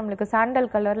மாதிரி நம்மளுக்கு சாண்டல்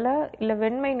கலரில் இல்லை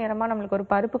வெண்மை நிறமாக நம்மளுக்கு ஒரு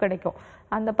பருப்பு கிடைக்கும்.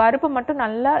 அந்த பருப்பு மட்டும்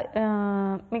நல்லா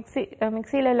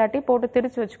மிக்சியில் இல்லாட்டி போட்டு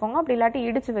திரிச்சு வச்சுக்கோங்க, அப்படி இல்லாட்டி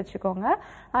இடித்து வச்சுக்கோங்க.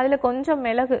 அதில் கொஞ்சம்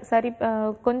மிளகு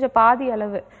கொஞ்சம் பாதி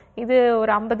அளவு, இது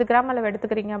ஒரு 50 கிராம் அளவு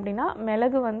எடுத்துக்கிறீங்க அப்படின்னா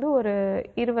மிளகு வந்து ஒரு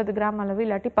 20 கிராம் அளவு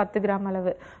இல்லாட்டி 10 கிராம்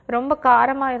அளவு. ரொம்ப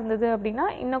காரமாக இருந்தது அப்படின்னா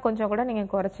இன்னும் கொஞ்சம் கூட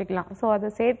நீங்கள் குறைச்சிக்கலாம். ஸோ அதை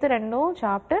சேர்த்து ரெண்டும்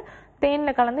சாப்பிட்டு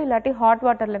தேனில் கலந்து இல்லாட்டி ஹாட்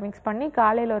வாட்டரில் மிக்ஸ் பண்ணி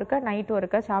காலையில் ஒருக்க நைட்டு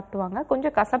ஒருக்க சாப்பிட்டுவாங்க.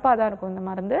 கொஞ்சம் கசப்பாக தான் இருக்கும் இந்த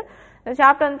மருந்து.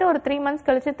 சாப்பிட்டு வந்துட்டு ஒரு 3 months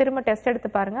கழிச்சு திரும்ப டெஸ்ட்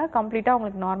எடுத்து பாருங்கள், கம்ப்ளீட்டாக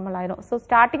உங்களுக்கு நார்மல் ஆயிரும். ஸோ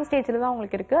ஸ்டார்டிங் ஸ்டேஜில் தான்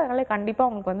உங்களுக்கு இருக்குது, அதனால கண்டிப்பாக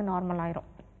உங்களுக்கு வந்து நார்மல் ஆயிரும்.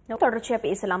 தொடர்ச்சியா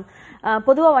பேசலாம்.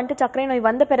 பொதுவா வந்துட்டு சர்க்கரை நோய்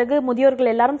வந்த பிறகு முதியோர்கள்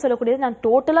எல்லாரும் சொல்லக்கூடியது, நான்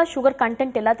டோட்டலா சுகர்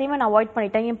கண்டென்ட் எல்லாத்தையுமே நான் அவாய்ட்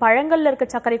பண்ணிட்டேன், என் பழங்கள்ல இருக்க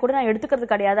சர்க்கரை கூட நான் எடுத்துக்கிறது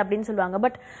கிடையாது அப்படின்னு சொல்லுவாங்க.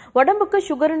 பட் உடம்புக்கு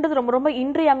சுகர்ன்றது ரொம்ப ரொம்ப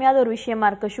இன்றியமையாத ஒரு விஷயமா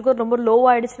இருக்கு. சுகர் ரொம்ப லோ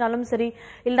ஆயிடுச்சுனாலும் சரி,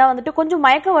 இல்ல வந்துட்டு கொஞ்சம்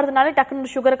மயக்கம் வருதுனாலே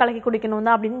டக்குன்னு சுகர் கலக்கி குடிக்கணும்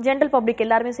தான் அப்படின்னு ஜென்ரல் பப்ளிக்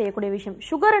எல்லாருமே செய்யக்கூடிய விஷயம்.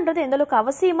 சுகர்ன்றது எந்த அளவுக்கு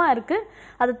அவசியமா இருக்கு,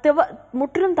 அது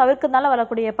முற்றிலும் தவிர்க்கிறதுனால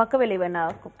வரக்கூடிய பக்க விளைவு என்ன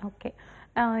இருக்கும்? ஓகே,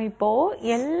 இப்போ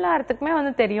எல்லாத்துக்குமே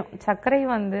வந்து தெரியும் சர்க்கரை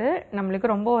வந்து நம்மளுக்கு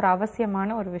ரொம்ப ஒரு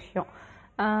அவசியமான ஒரு விஷயம்.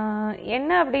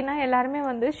 என்ன அப்படின்னா எல்லாருமே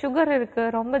வந்து சுகர் இருக்கு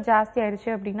ரொம்ப ஜாஸ்தி ஆயிடுச்சு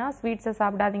அப்படின்னா ஸ்வீட்ஸை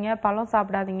சாப்பிடாதீங்க, பழம்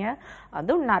சாப்பிடாதீங்க.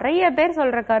 அதுவும் நிறைய பேர்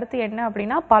சொல்ற கருத்து என்ன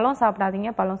அப்படின்னா பழம்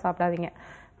சாப்பிடாதீங்க, பழம் சாப்பிடாதீங்க.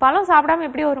 பழம் சாப்பிடாம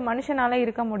எப்படி ஒரு மனுஷனால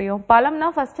இருக்க முடியும்? பழம்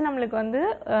தான் ஃபர்ஸ்ட் நம்மளுக்கு வந்து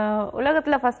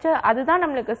உலகத்துல ஃபர்ஸ்ட் அதுதான்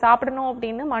நம்மளுக்கு சாப்பிடணும்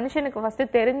அப்படின்னு மனுஷனுக்கு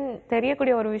ஃபர்ஸ்ட்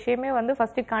தெரியக்கூடிய ஒரு விஷயமே வந்து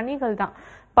ஃபர்ஸ்ட் கனிகள் தான்,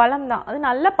 பழம் தான். அது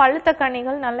நல்ல பழுத்த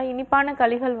கனிகள், நல்ல இனிப்பான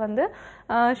களிகள் வந்து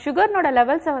சுகர்னோட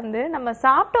லெவல்ஸை வந்து நம்ம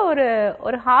சாப்பிட்ட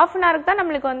ஒரு ½ an hour தான்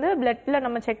நம்மளுக்கு வந்து பிளட்ல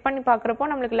நம்ம செக் பண்ணி பார்க்குறப்போ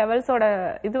நம்மளுக்கு லெவல்ஸோட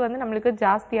இது வந்து நம்மளுக்கு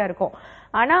ஜாஸ்தியா இருக்கும்.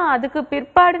 ஆனா அதுக்கு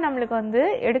பிற்பாடு நம்மளுக்கு வந்து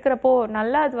எடுக்கிறப்போ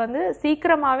நல்லா அது வந்து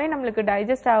சீக்கிரமாவே நம்மளுக்கு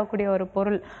டைஜஸ்ட் ஆகக்கூடிய ஒரு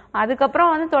பொருள்.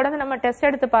 அதுக்கப்புறம் வந்து தொடர்ந்து நம்ம டெஸ்ட்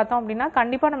எடுத்து பார்த்தோம் அப்படின்னா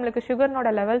கண்டிப்பா நம்மளுக்கு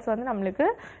சுகர்னோட லெவல்ஸ் வந்து நம்மளுக்கு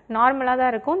நார்மலா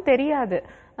தான் இருக்கும், தெரியாது,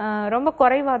 ரொம்ப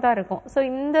குறைவா தான் இருக்கும். ஸோ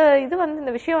இந்த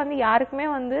விஷயம் வந்து யாருக்குமே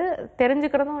வந்து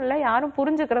தெரிஞ்சுக்கிறதும் இல்லை, யாரும்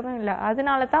புரிஞ்சுக்கிறதும் இல்லை.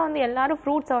 அதனால தான் வந்து எல்லாரும்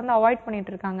ஃப்ரூட்ஸை வந்து அவாய்ட்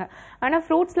பண்ணிட்டு இருக்காங்க. ஆனால்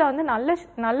ஃப்ரூட்ஸ்ல வந்து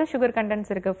நல்ல சுகர்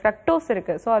கண்டென்ட்ஸ் இருக்கு, ஃப்ரக்டோஸ்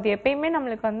இருக்கு. ஸோ அது எப்பயுமே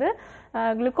நம்மளுக்கு வந்து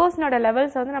குளுக்கோஸ்னோட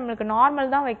லெவல்ஸ் வந்து நம்மளுக்கு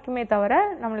நார்மல் தான் வைக்குமே தவிர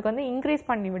நம்மளுக்கு வந்து இன்க்ரீஸ்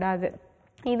பண்ணி விடாது.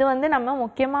 இது வந்து நம்ம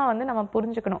முக்கியமா வந்து நம்ம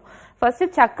புரிஞ்சுக்கணும்.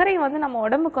 ஃபர்ஸ்ட் சர்க்கரை வந்து நம்ம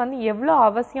உடம்புக்கு வந்து எவ்வளோ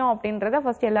அவசியம் அப்படின்றத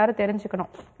ஃபர்ஸ்ட் எல்லாரும் தெரிஞ்சுக்கணும்.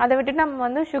 அதை விட்டுட்டு நம்ம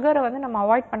வந்து சுகரை வந்து நம்ம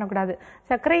அவாய்ட் பண்ணக்கூடாது.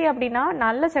 சர்க்கரை அப்படின்னா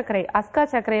நல்ல சர்க்கரை, அஸ்கா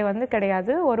சர்க்கரை வந்து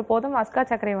கிடையாது. ஒரு போதும் அஸ்கா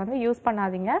சர்க்கரை வந்து யூஸ்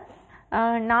பண்ணாதீங்க.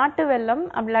 நாட்டு வெல்லம்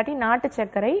அப்படி இல்லாட்டி நாட்டு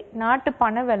சர்க்கரை, நாட்டு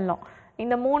பனை வெல்லம்,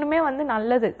 இந்த 3மே வந்து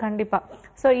நல்லது கண்டிப்பா.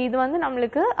 ஸோ இது வந்து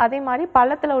நம்மளுக்கு அதே மாதிரி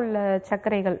பழத்துல உள்ள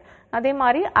சர்க்கரைகள், அதே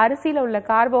மாதிரி அரிசியில உள்ள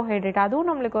கார்போஹைட்ரேட், அதுவும்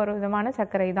நம்மளுக்கு ஒரு விதமான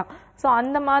சர்க்கரை தான். ஸோ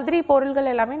அந்த மாதிரி பொருள்கள்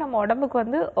எல்லாமே நம்ம உடம்புக்கு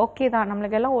வந்து ஓகே தான்,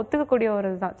 நம்மளுக்கு எல்லாம் ஒத்துக்கக்கூடிய ஒரு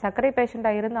இதுதான். சர்க்கரை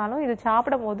பேஷண்டா இருந்தாலும் இது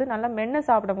சாப்பிடும் போது நல்லா மென்று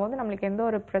சாப்பிடும் போது நம்மளுக்கு எந்த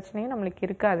ஒரு பிரச்சனையும் நம்மளுக்கு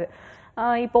இருக்காது.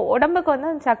 இப்போ உடம்புக்கு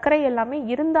வந்து சர்க்கரை எல்லாமே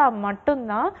இருந்தா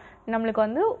மட்டும்தான் நம்மளுக்கு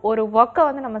வந்து ஒரு ஒர்க்கை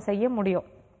வந்து நம்ம செய்ய முடியும்.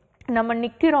 நம்ம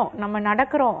நிற்கிறோம், நம்ம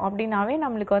நடக்கிறோம் அப்படின்னாவே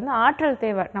நம்மளுக்கு வந்து ஆற்றல்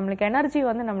தேவை, நம்மளுக்கு எனர்ஜி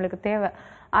வந்து நம்மளுக்கு தேவை.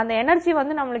 அந்த எனர்ஜி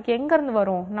வந்து நம்மளுக்கு எங்கேருந்து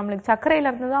வரும்? நம்மளுக்கு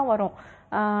சர்க்கரையிலேருந்து தான் வரும்.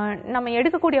 நம்ம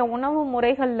எடுக்கக்கூடிய உணவு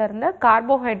முறைகள்ல இருந்த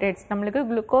கார்போஹைட்ரேட்ஸ் நம்மளுக்கு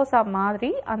குளுக்கோஸா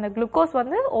மாதிரி அந்த குளுக்கோஸ்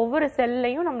வந்து ஒவ்வொரு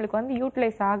செல்லையும் நம்மளுக்கு வந்து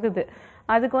யூட்டிலைஸ் ஆகுது.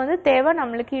 அதுக்கு வந்து தேவை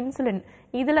நம்மளுக்கு இன்சுலின்.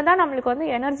 இதில் தான் நம்மளுக்கு வந்து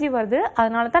எனர்ஜி வருது.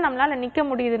 அதனால தான் நம்மளால நிற்க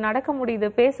முடியுது, நடக்க முடியுது,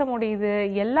 பேச முடியுது,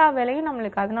 எல்லா வேலையும்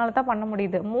நம்மளுக்கு அதனால தான் பண்ண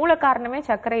முடியுது. மூல காரணமே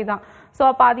சர்க்கரை தான். ஸோ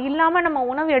அப்போ அது இல்லாமல் நம்ம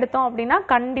உணவு எடுத்தோம் அப்படின்னா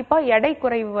கண்டிப்பாக எடை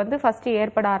குறைவு வந்து ஃபர்ஸ்ட்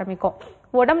ஏற்பட ஆரம்பிக்கும்.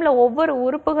 உடம்புல ஒவ்வொரு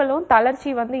உறுப்புகளும் தளர்ச்சி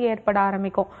வந்து ஏற்பட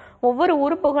ஆரம்பிக்கும். ஒவ்வொரு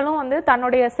உறுப்புகளும் வந்து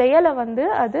தன்னுடைய செயலை வந்து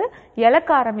அது இழக்க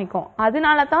ஆரம்பிக்கும்.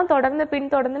 அதனால தான்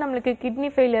பின்தொடர்ந்து நம்மளுக்கு kidney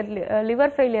failure,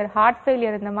 liver failure, heart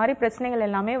failure இந்த மாதிரி பிரச்சனைகள்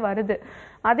எல்லாமே வருது.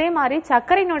 அதே மாதிரி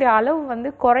சர்க்கரையினுடைய அளவு வந்து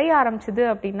குறைய ஆரம்பிச்சுது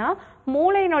அப்படின்னா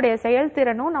மூளையினுடைய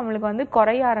செயல்திறனும் நம்மளுக்கு வந்து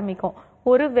குறைய ஆரம்பிக்கும்.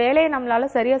 ஒரு வேலையை நம்மளால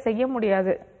சரியா செய்ய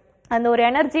முடியாது. அந்த ஒரு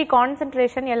எனர்ஜி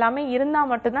கான்சென்ட்ரேஷன் எல்லாமே இருந்தால்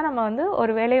மட்டும்தான் நம்ம வந்து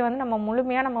ஒரு வேலையை வந்து நம்ம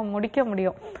முழுமையாக நம்ம முடிக்க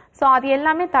முடியும். ஸோ அது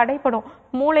எல்லாமே தடைப்படும்.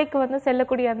 மூளைக்கு வந்து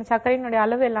செல்லக்கூடிய அந்த சர்க்கரையினுடைய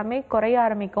அளவு எல்லாமே குறைய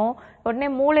ஆரம்பிக்கும். உடனே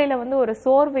மூளையில் வந்து ஒரு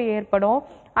சோர்வு ஏற்படும்.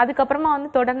 அதுக்கப்புறமா வந்து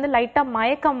தொடர்ந்து லைட்டாக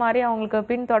மயக்கம் மாதிரி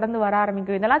அவங்களுக்கு தொடர்ந்து வர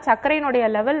ஆரம்பிக்கும். இதெல்லாம் சர்க்கரையினுடைய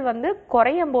லெவல் வந்து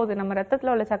குறையும் போது, நம்ம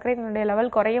ரத்தத்தில் உள்ள சர்க்கரையினுடைய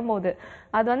லெவல் குறையும் போது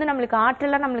அது வந்து நம்மளுக்கு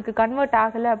ஆற்றலாக நம்மளுக்கு கன்வெர்ட்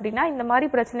ஆகலை அப்படின்னா இந்த மாதிரி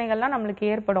பிரச்சனைகள்லாம்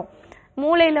நம்மளுக்கு ஏற்படும்.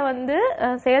 மூளையில வந்து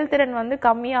செயல்திறன் வந்து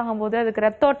கம்மியாகும் போது, அதுக்கு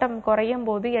ரத்தோட்டம் குறையும்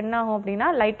போது என்ன ஆகும் அப்படின்னா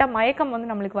லைட்டா மயக்கம் வந்து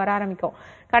நம்மளுக்கு வர ஆரம்பிக்கும்.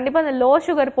 கண்டிப்பா இந்த லோ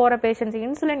சுகர் போற பேஷண்ட்ஸ்,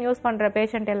 இன்சுலின் யூஸ் பண்ற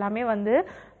பேஷண்ட் எல்லாமே வந்து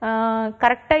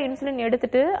கரெக்டா இன்சுலின்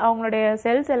எடுத்துட்டு அவங்களுடைய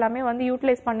செல்ஸ் எல்லாமே வந்து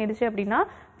யூட்டிலைஸ் பண்ணிடுச்சு அப்படின்னா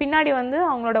பின்னாடி வந்து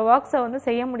அவங்களோட ஒர்க்ஸை வந்து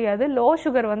செய்ய முடியாது. லோ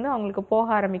சுகர் வந்து அவங்களுக்கு போக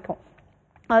ஆரம்பிக்கும்.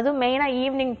 அதுவும் மெயினாக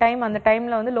ஈவினிங் டைம், அந்த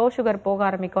டைமில் வந்து லோ சுகர் போக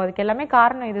ஆரம்பிக்கும். அதுக்கு எல்லாமே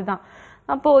காரணம் இதுதான்.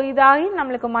 அப்போது இதாகி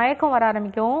நம்மளுக்கு மயக்கம் வர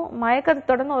ஆரம்பிக்கும். மயக்கத்தை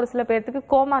தொடர்ந்து ஒரு சில பேர்த்துக்கு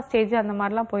கோமா ஸ்டேஜ் அந்த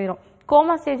மாதிரிலாம் போயிடும்.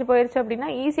 கோமா ஸ்டேஜ் போயிருச்சு அப்படின்னா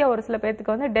ஈஸியாக ஒரு சில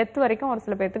பேர்த்துக்கு வந்து டெத் வரைக்கும் ஒரு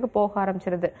சில பேர்த்துக்கு போக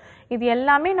ஆரம்பிச்சிருது. இது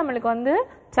எல்லாமே நம்மளுக்கு வந்து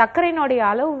சர்க்கரையினுடைய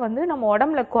அளவு வந்து நம்ம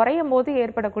உடம்புல குறையும் போது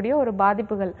ஏற்படக்கூடிய ஒரு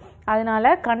பாதிப்புகள்.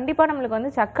 அதனால கண்டிப்பாக நம்மளுக்கு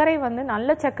வந்து சர்க்கரை வந்து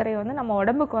நல்ல சர்க்கரை வந்து நம்ம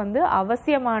உடம்புக்கு வந்து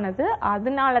அவசியமானது.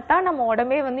 அதனால தான் நம்ம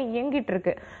உடம்பே வந்து இயங்கிட்டு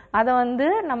இருக்கு. அதை வந்து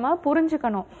நம்ம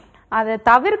புரிஞ்சுக்கணும். அதை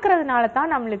தவிர்க்கிறதுனால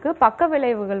தான் நம்மளுக்கு பக்க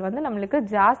விளைவுகள் வந்து நம்மளுக்கு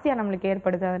ஜாஸ்தியாக நம்மளுக்கு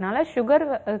ஏற்படுது. அதனால சுகர்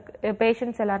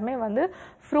பேஷண்ட்ஸ் எல்லாருமே வந்து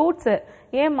ஃப்ரூட்ஸு,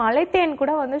 ஏன் மலைத்தேன்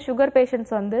கூட வந்து சுகர்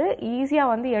பேஷண்ட்ஸ் வந்து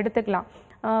ஈஸியாக வந்து எடுத்துக்கலாம்.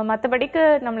 மற்றபடிக்கு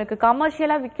நம்மளுக்கு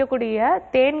கமர்ஷியலாக விற்கக்கூடிய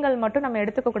தேன்கள் மட்டும் நம்ம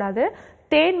எடுத்துக்க கூடாது.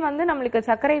 தேன் வந்து நம்மளுக்கு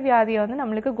சர்க்கரை வியாதியை வந்து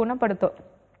நம்மளுக்கு குணப்படுத்தும்.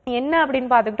 என்ன அப்படின்னு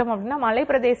பார்த்துக்கிட்டோம் அப்படின்னா மலை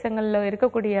பிரதேசங்களில்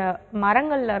இருக்கக்கூடிய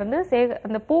மரங்கள்ல இருந்து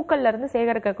அந்த பூக்கள்ல இருந்து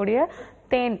சேகரிக்கக்கூடிய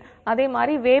தேன், அதே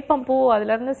மாதிரி வேப்பம் பூ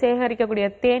அதுல இருந்து சேகரிக்கக்கூடிய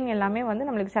தேன் எல்லாமே வந்து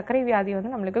நம்மளுக்கு சர்க்கரை வியாதி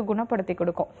வந்து நம்மளுக்கு குணப்படுத்தி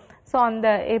கொடுக்கும். ஸோ அந்த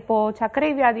இப்போ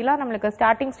சர்க்கரை வியாதிலாம் நம்மளுக்கு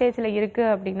ஸ்டார்டிங் ஸ்டேஜில் இருக்கு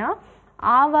அப்படின்னா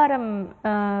ஆவாரம்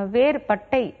வேர்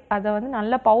பட்டை அதை வந்து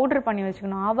நல்லா பவுடர் பண்ணி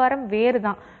வச்சுக்கணும். ஆவாரம் வேர்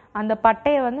தான், அந்த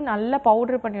பட்டையை வந்து நல்லா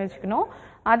பவுடர் பண்ணி வச்சுக்கணும்.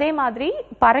 அதே மாதிரி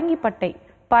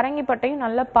பரங்கிப்பட்டையும்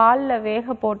நல்லா பாலில்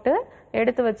வேக போட்டு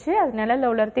எடுத்து வச்சு அது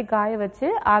நிழல்ல உலர்த்தி காய வச்சு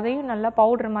அதையும் நல்லா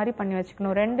பவுடர் மாதிரி பண்ணி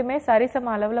வச்சுக்கணும். ரெண்டுமே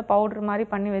சரிசம அளவில் பவுடர் மாதிரி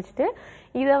பண்ணி வச்சுட்டு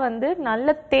இதை வந்து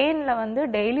நல்ல தேனில் வந்து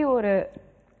டெய்லி ஒரு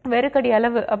வெறுக்கடி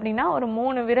அளவு அப்படின்னா ஒரு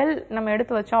 3 விரல் நம்ம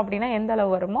எடுத்து வச்சோம் அப்படின்னா எந்த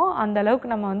அளவு வருமோ அந்த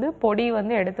அளவுக்கு நம்ம வந்து பொடி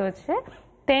வந்து எடுத்து வச்சு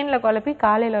தேனில் குழப்பி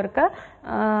காலையில் இருக்க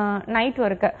நைட்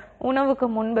இருக்க உணவுக்கு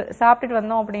முன்பு சாப்பிட்டுட்டு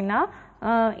வந்தோம் அப்படின்னா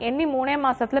எண்ணி 3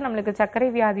 மாசத்துல நம்மளுக்கு சர்க்கரை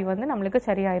வியாதி வந்து நம்மளுக்கு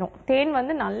சரியாயிரும். தேன்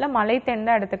வந்து நல்ல மலை தேன்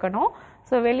தான் எடுத்துக்கணும்.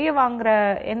 ஸோ வெளியே வாங்குற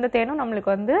எந்த தேனும் நம்மளுக்கு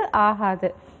வந்து ஆகாது.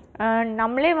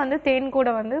 நம்மளே வந்து தேன்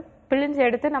கூட வந்து பிழிஞ்சு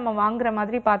எடுத்து நம்ம வாங்குற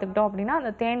மாதிரி பார்த்துக்கிட்டோம் அப்படின்னா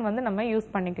அந்த தேன் வந்து நம்ம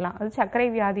யூஸ் பண்ணிக்கலாம். அது சர்க்கரை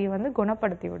வியாதியை வந்து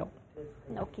குணப்படுத்தி விடும்.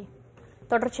 ஓகே,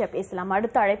 தொடர்ச்சியா பேசலாம்.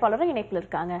 அடுத்த அழைப்பாளரும் இணைப்பில்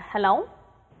இருக்காங்க. ஹலோ,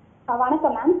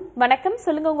 வணக்கம் மேம். வணக்கம்,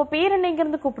 சொல்லுங்க உங்க பேர் என்ன, எங்க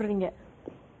இருந்து கூப்பிடுறீங்க?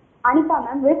 அனிதா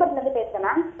மேம், விழுப்புரத்துல இருந்து பேசுறேன்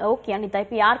மேம். ஓகே அனிதா,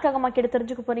 இப்ப யாருக்காகமா கேட்டு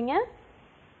தெரிஞ்சுக்க போறீங்க?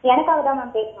 எனக்காக தான்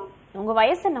மேம் பேசணும். உங்க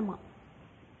வயசு என்னம்மா?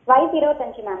 வயசு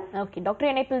 25 மேம். ஓகே,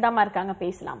 டாக்டர் இணைப்பில் தாமா இருக்காங்க,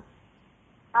 பேசலாம்.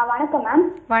 வணக்கம் மேம்.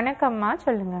 வணக்கம்மா,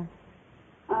 சொல்லுங்க மேம்.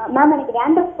 எனக்கு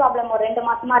டேண்ட்ரஃப் ப்ராப்ளம் ஒரு 2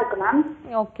 மாசமா இருக்கு மேம்.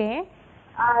 ஓகே.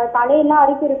 தலையெல்லாம்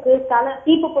அரிப்பு இருக்கு, தலை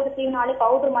சீப்பு போட்டு சீவினாலே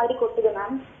பவுடர் மாதிரி கொட்டுது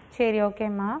மேம். சரி,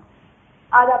 ஓகேம்மா.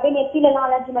 அது அப்படியே நெத்தில எல்லாம்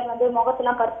அலர்ஜி மாதிரி வந்து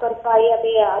முகத்தெல்லாம் கருப்பாயி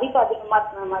அப்படியே அரிப்பு அதிகமா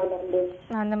இருக்கு மேம். அதுல இருந்து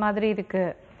அந்த மாதிரி இருக்கு.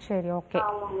 சரி, ஓகே.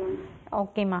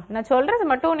 ஓகேம்மா, நான் சொல்றது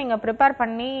மட்டும் நீங்க ப்ரிப்பேர்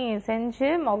பண்ணி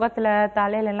செஞ்சு முகத்துல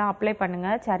தலையில எல்லாம் அப்ளை பண்ணுங்க,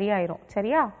 சரியாயிரும்.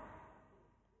 சரியா?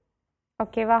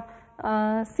 ஓகேவா?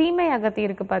 சீமை அகத்தி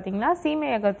இருக்கு பாத்தீங்களா? சீமை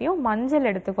அகத்தியும்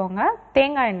மஞ்சள் எடுத்துக்கோங்க,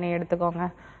 தேங்காய் எண்ணெய் எடுத்துக்கோங்க.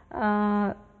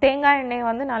 தேங்காய் எண்ணெய்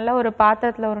வந்து நல்ல ஒரு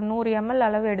பாத்திரத்தில் ஒரு 100 ml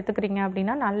அளவு எடுத்துக்கிறீங்க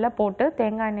அப்படின்னா நல்லா போட்டு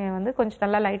தேங்காய் எண்ணெயை வந்து கொஞ்சம்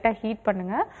நல்லா லைட்டாக ஹீட்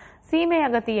பண்ணுங்கள். சீமை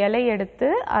அகத்தி இலை எடுத்து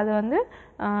அது வந்து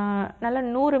நல்லா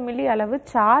 100 மில்லி அளவு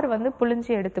சாறு வந்து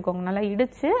புழிஞ்சு எடுத்துக்கோங்க. நல்லா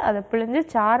இடித்து அதை புழிஞ்சு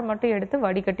சாறு மட்டும் எடுத்து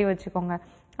வடிகட்டி வச்சுக்கோங்க.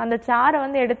 அந்த சாறை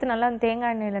வந்து எடுத்து நல்லா அந்த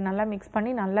தேங்காய் எண்ணெயில் நல்லா மிக்ஸ்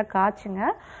பண்ணி நல்லா காய்ச்சுங்க.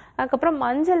 அதுக்கப்புறம்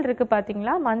மஞ்சள் இருக்குது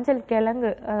பார்த்தீங்களா? மஞ்சள் கிழங்கு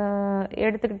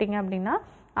எடுத்துக்கிட்டிங்க அப்படின்னா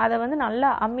அதை வந்து நல்லா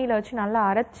அம்மியில் வச்சு நல்லா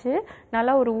அரைச்சி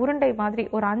நல்லா ஒரு உருண்டை மாதிரி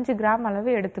ஒரு 5 கிராம் அளவு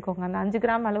எடுத்துக்கோங்க. அந்த 5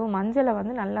 கிராம் அளவு மஞ்சளை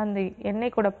வந்து நல்லா அந்த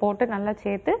எண்ணெய் கூட போட்டு நல்லா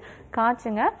சேர்த்து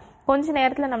காய்ச்சுங்க. கொஞ்ச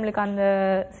நேரத்தில் நம்மளுக்கு அந்த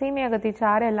சீமை அகத்தி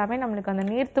சாறு எல்லாமே நம்மளுக்கு அந்த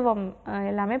நீர்த்துவம்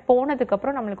எல்லாமே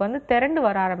போனதுக்கப்புறம் நம்மளுக்கு வந்து திரண்டு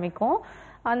வர ஆரம்பிக்கும்.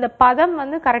 அந்த பதம்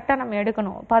வந்து கரெக்டாக நம்ம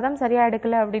எடுக்கணும். பதம் சரியாக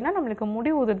எடுக்கலை அப்படின்னா நம்மளுக்கு முடி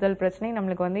உதிர்தல் பிரச்சனை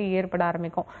நம்மளுக்கு வந்து ஏற்பட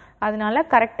ஆரம்பிக்கும். அதனால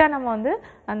கரெக்டாக நம்ம வந்து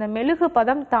அந்த மெழுகு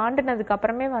பதம் தாண்டினதுக்கு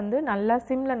அப்புறமே வந்து நல்லா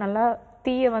சிம்மில் நல்லா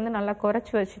தீயை வந்து நல்லா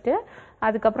குறைச்சி வச்சுட்டு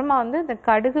அதுக்கப்புறமா வந்து இந்த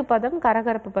கடுகு பதம்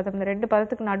கரகரப்பு பதம் இந்த 2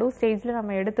 பதத்துக்கு நடு ஸ்டேஜில்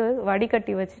நம்ம எடுத்து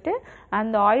வடிகட்டி வச்சுட்டு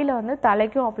அந்த ஆயிலை வந்து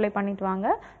தலைக்கும் அப்ளை பண்ணிட்டு வாங்க.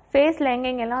 ஃபேஸில்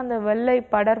எங்கெங்கெல்லாம் அந்த வெள்ளை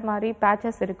படர் மாதிரி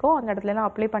பேச்சஸ் இருக்கோ அந்த இடத்துலலாம்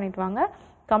அப்ளை பண்ணிட்டு வாங்க.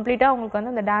 கம்ப்ளீட்டாக உங்களுக்கு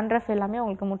வந்து அந்த டேண்ட்ரஃப் எல்லாமே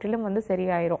உங்களுக்கு முற்றிலும் வந்து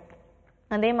சரியாயிரும்.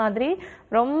 அதே மாதிரி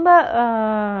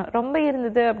ரொம்ப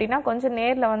இருந்தது அப்படின்னா கொஞ்சம்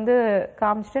நேரில் வந்து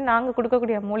காமிச்சிட்டு நாங்கள்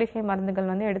கொடுக்கக்கூடிய மூலிகை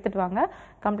மருந்துகள் வந்து எடுத்துகிட்டு வாங்க.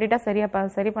 கம்ப்ளீட்டாக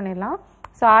சரி பண்ணிடலாம்.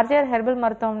 ஸோ ஆர்ஜிஆர் ஹெர்பல்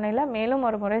மருத்துவமனையில் மேலும்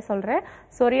ஒரு முறை சொல்கிறேன்,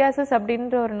 சொரியாசிஸ்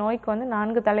அப்படின்ற ஒரு நோய்க்கு வந்து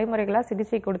 4 தலைமுறைகளாக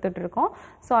சிகிச்சை கொடுத்துட்ருக்கோம்.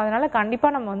 ஸோ அதனால்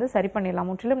கண்டிப்பாக நம்ம வந்து சரி பண்ணிடலாம்,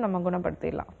 முற்றிலும் நம்ம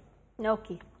குணப்படுத்திடலாம்.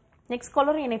 ஓகே, நெக்ஸ்ட்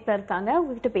காலர் இணைப்பில் இருக்காங்க,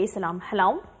 உங்ககிட்ட பேசலாம். ஹலோ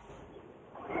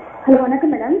ஹலோ,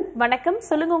 வணக்கம் மேடம். வணக்கம்,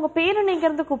 சொல்லுங்க உங்க பேர் என்ன, எங்க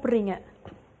இருந்து கூப்பிடுறீங்க?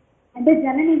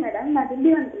 ஜனனி மேடம், நான்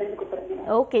திண்டிவனத்துல இருந்து கூப்பிடுறேன்.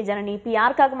 ஓகே ஜனனி, இப்போ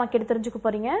யாருக்காகமா கேட்டு தெரிஞ்சுக்க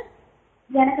போறீங்க?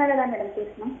 எனக்காக தான் மேடம்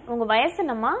பேசணும். உங்க வயசு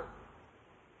என்னம்மா?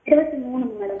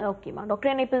 23 மேடம். ஓகேம்மா,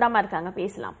 டாக்டர் இணைப்பில் தாம்மா இருக்காங்க,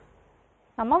 பேசலாம்.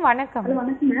 அம்மா வணக்கம். ஹலோ,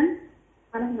 வணக்கம் மேடம்.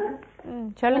 வணக்கம் மேடம்.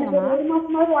 சொல்லுங்கம்மா. 1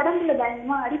 மாசமா உடம்புல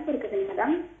பயங்கரமா அரிப்பு இருக்குது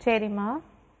மேடம். சரிம்மா.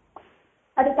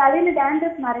 அது தலையில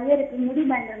டேண்ட்ரஃப் நிறைய இருக்கு, முடி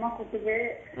பயங்கரமா கொட்டுது,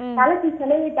 தலைக்கு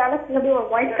தலை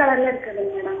ஒயிட் கலர்ல இருக்குது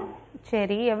மேடம்.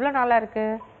 சரி, எவ்வளவு நாளா இருக்கு?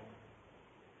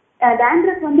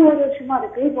 டேண்ட்ரஃப் வந்து 1 வருஷமா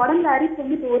இருக்கு. உடம்புல அரிப்பு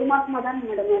வந்து இப்போ 1 மாசமா தான்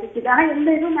மேடம் அரிக்குது. ஆனா எந்த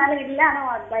இதுவும் மேல இல்ல, ஆனா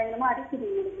பயங்கரமா அரிக்குது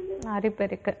மேடம். அரிப்பு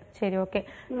இருக்கு. சரி, ஓகே.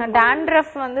 நான்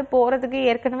டாண்ட்ரஃப் வந்து போறதுக்கு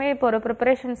ஏற்கனவே இப்போ ஒரு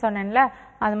ப்ரிப்பரேஷன் சொன்னேன்ல,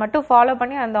 அது மட்டும் ஃபாலோ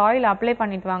பண்ணி அந்த ஆயில் அப்ளை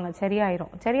பண்ணிட்டு வாங்க,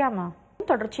 சரியாயிரும். சரியாம்மா?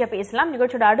 தொடர்ச்சியா பேசலாம்.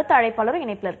 நிகழ்ச்சியோட அடுத்த அழைப்பாளரும்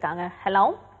இணைப்பில் இருக்காங்க. ஹலோ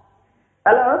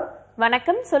ஹலோ,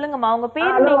 வணக்கம், சொல்லுங்கம்மா உங்க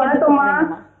பேர்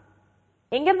என்ன,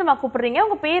 எங்க இருந்துமா கூப்பிடுறீங்க?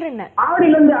 உங்க பேர் என்ன?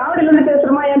 ஆவடியில இருந்து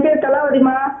பேசுறேமா. என் பேர்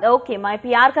கலாவதிமா. ஓகேம்மா, இப்போ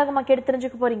யாருக்காகமா கேட்டு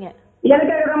தெரிஞ்சுக்க போறீங்க?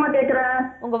 எனக்காக தான்மா கேக்குறேன்.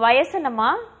 உங்க வயசு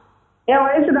என்னம்மா? என்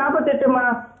வயசு 48மா.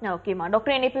 ஓகேம்மா,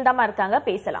 டாக்டர் இணைப்பில் தாம்மா இருக்காங்க,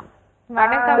 பேசலாம்.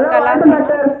 வணக்கம் கலா.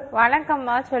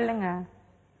 வணக்கம்மா, சொல்லுங்க.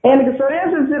 எனக்கு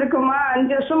சொரியாசிஸ் இருக்குமா,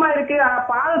 5 வருஷமா இருக்கு.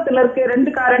 பாதத்துல இருக்கு,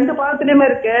 ரெண்டு பாதத்துலயுமே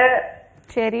இருக்கு.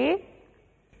 சரி,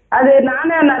 அது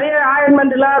நானே நிறைய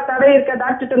ஆயின்மெண்ட் எல்லாம் தடை இருக்க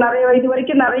டாக்டர்கிட்ட நிறைய இது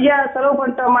வரைக்கும் நிறைய செலவு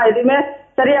பண்ணிட்டோமா, எதுவுமே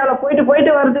சரியால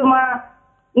போயிட்டு வருதுமா.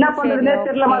 என்ன பண்றதுன்னே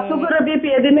தெரியலமா. சுகர் பிபி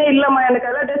எதுவுமே இல்லம்மா, எனக்கு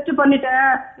எல்லாம் டெஸ்ட்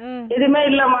பண்ணிட்டேன், எதுவுமே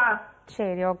இல்லம்மா.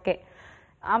 சரி, ஓகே.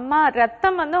 அம்மா,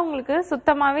 ரத்தம் வந்து உங்களுக்கு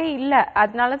சுத்தமாவே இல்ல,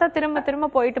 அதனாலதான்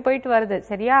திரும்ப போயிட்டு வருது.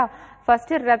 சரியா?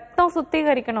 ஃபர்ஸ்ட் ரத்தம்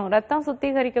சுத்திகரிக்கணும். ரத்தம்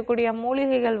சுத்திகரிக்கக்கூடிய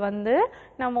மூலிகைகள் வந்து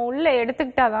நம்ம உள்ள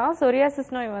எடுத்துக்கிட்டாதான்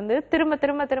சொரியாசிஸ் நோய் வந்து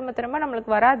திரும்ப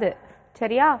நம்மளுக்கு வராது.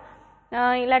 சரியா?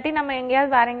 இல்லாட்டி நம்ம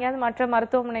எங்கேயாவது வேற எங்கேயாவது மற்ற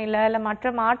மருத்துவமனையில இல்ல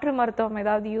மற்ற மாற்று மருத்துவம்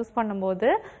ஏதாவது யூஸ் பண்ணும்போது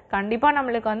கண்டிப்பா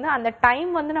நம்மளுக்கு வந்து அந்த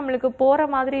டைம் வந்து நம்மளுக்கு போற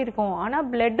மாதிரி இருக்கும். ஆனா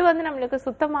பிளட் வந்து நம்மளுக்கு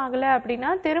சுத்தமாகல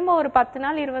அப்படின்னா திரும்ப ஒரு 10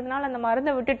 நாள் 20 நாள் அந்த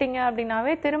மருந்தை விட்டுட்டீங்க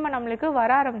அப்படின்னாவே திரும்ப நம்மளுக்கு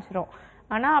வர ஆரம்பிச்சிடும்.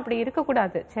 ஆனா அப்படி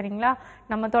இருக்கக்கூடாது. சரிங்களா?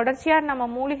 நம்ம தொடர்ச்சியா நம்ம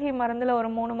மூலிகை மருந்துல ஒரு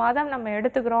 3 மாதம் நம்ம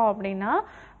எடுத்துக்கிறோம் அப்படின்னா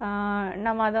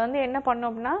நம்ம அதை வந்து என்ன பண்ணோம்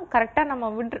அப்படின்னா கரெக்டா நம்ம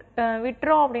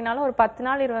விட்டுறோம் அப்படின்னாலும் ஒரு 10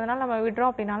 நாள் 20 நாள் நம்ம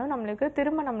விடுறோம் அப்படின்னாலும்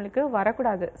நம்மளுக்கு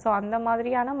வரக்கூடாது. ஸோ அந்த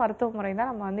மாதிரியான மருத்துவ முறை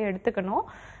தான் நம்ம வந்து எடுத்துக்கணும்.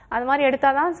 அது மாதிரி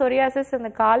எடுத்தாதான் சொரியாசிஸ்,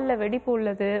 அந்த காலில் வெடிப்பு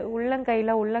உள்ளது,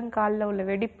 உள்ளங்கையில உள்ளங்காலில் உள்ள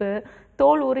வெடிப்பு,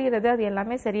 தோல் உரிகிறது, அது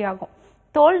எல்லாமே சரியாகும்.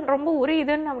 தோல் ரொம்ப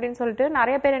உரியுதுன்னு அப்படின்னு சொல்லிட்டு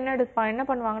நிறைய பேர் என்ன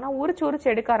பண்ணுவாங்கன்னா உரிச்சு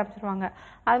எடுக்க ஆரம்பிச்சிருவாங்க.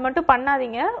 அது மட்டும்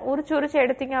பண்ணாதீங்க. உரிச்சு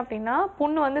எடுத்தீங்க அப்படின்னா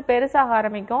புண்ணு வந்து பெருசாக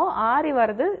ஆரம்பிக்கும். ஆறி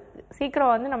வருது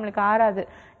சீக்கிரம் வந்து நம்மளுக்கு ஆறாது.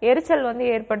 எரிச்சல் வந்து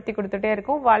ஏற்படுத்தி கொடுத்துட்டே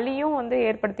இருக்கும், வலியும் வந்து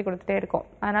ஏற்படுத்தி கொடுத்துட்டே இருக்கும்.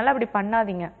 அதனால அப்படி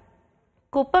பண்ணாதீங்க.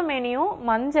 குப்பைமேனியும்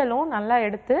மஞ்சளும் நல்லா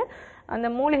எடுத்து அந்த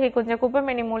மூலிகை, கொஞ்சம்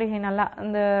குப்பைமேனி மூலிகை நல்லா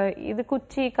அந்த இது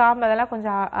குச்சி காம்பு அதெல்லாம்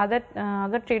கொஞ்சம்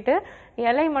அகற்றிட்டு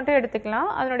இலை மட்டும் எடுத்துக்கலாம்.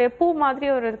 அதனுடைய பூ மாதிரி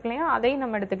ஒரு இருக்கு இல்லையா, அதையும்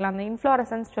நம்ம எடுத்துக்கலாம். அந்த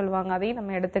இன்ஃப்ளோரசன்ஸ் சொல்லுவாங்க, அதையும்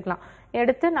நம்ம எடுத்துக்கலாம்.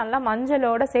 எடுத்து நல்லா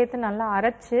மஞ்சளோட சேர்த்து நல்லா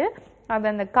அரைச்சு அது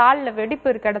அந்த காலில் வெடிப்பு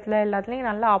இருக்க இடத்துல எல்லாத்துலேயும்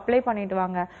நல்லா அப்ளை பண்ணிட்டு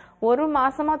வாங்க. 1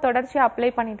 மாசமா தொடர்ச்சியாக அப்ளை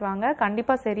பண்ணிட்டு வாங்க,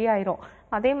 கண்டிப்பாக சரியாயிரும்.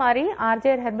 அதே மாதிரி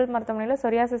ஆர்ஜேஆர் ஹெர்பல் மருத்துவமனையில்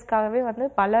சொரியாசிஸ்க்காகவே வந்து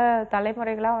பல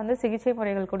தலைமுறைகளாக வந்து சிகிச்சை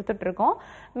முறைகள் கொடுத்துட்டு இருக்கோம்.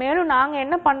 மேலும் நாங்கள்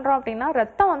என்ன பண்ணுறோம் அப்படின்னா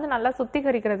ரத்தம் வந்து நல்லா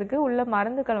சுத்திகரிக்கிறதுக்கு உள்ள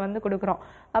மருந்துகள் வந்து கொடுக்குறோம்.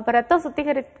 அப்போ ரத்தம்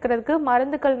சுத்திகரிக்கிறதுக்கு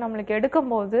மருந்துகள் நம்மளுக்கு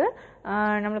எடுக்கும்போது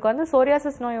நம்மளுக்கு வந்து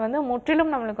சொரியாசிஸ் நோய் வந்து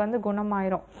முற்றிலும் நம்மளுக்கு வந்து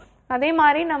குணமாயிரும். அதே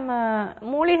மாதிரி நம்ம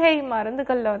மூலிகை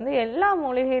மருந்துகளில் வந்து எல்லா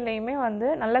மூலிகையிலையுமே வந்து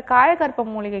நல்ல காயகற்ப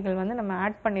மூலிகைகள் வந்து நம்ம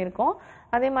ஆட் பண்ணியிருக்கோம்.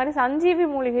 அதே மாதிரி சஞ்சீவி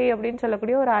மூலிகை அப்படின்னு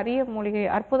சொல்லக்கூடிய ஒரு அரிய மூலிகை,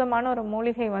 அற்புதமான ஒரு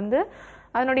மூலிகை வந்து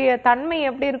அதனுடைய தன்மை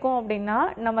எப்படி இருக்கும் அப்படின்னா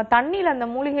நம்ம தண்ணியில் அந்த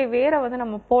மூலிகை வேரை வந்து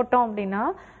நம்ம போட்டோம் அப்படின்னா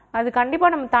அது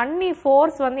கண்டிப்பாக நம்ம தண்ணி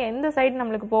ஃபோர்ஸ் வந்து எந்த சைடு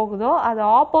நம்மளுக்கு போகுதோ அது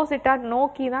ஆப்போசிட்டாக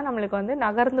நோக்கி தான் நம்மளுக்கு வந்து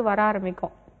நகர்ந்து வர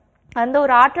ஆரம்பிக்கும். அந்த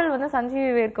ஒரு ஆற்றல் வந்து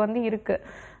சஞ்சீவி வேருக்கு வந்து இருக்கு.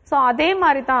 ஸோ அதே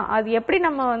மாதிரி தான் அது எப்படி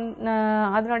நம்ம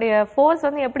அதனுடைய ஃபோர்ஸ்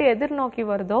வந்து எப்படி எதிர்நோக்கி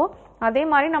வருதோ அதே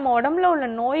மாதிரி நம்ம உடம்புல உள்ள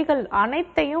நோய்கள்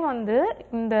அனைத்தையும் வந்து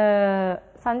இந்த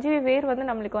சஞ்சீவி வேர் வந்து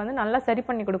நம்மளுக்கு வந்து நல்லா சரி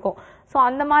பண்ணி கொடுக்கும். ஸோ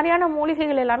அந்த மாதிரியான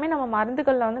மூலிகைகள் எல்லாமே நம்ம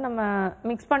மருந்துகளில் வந்து நம்ம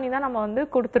மிக்ஸ் பண்ணி தான் நம்ம வந்து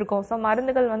கொடுத்துருக்கோம். ஸோ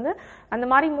மருந்துகள் வந்து அந்த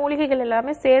மாதிரி மூலிகைகள்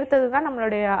எல்லாமே சேர்த்தது தான்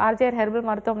நம்மளுடைய ஆர்ஜேஆர் ஹெர்பல்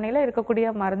மருத்துவமனையில் இருக்கக்கூடிய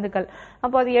மருந்துகள்.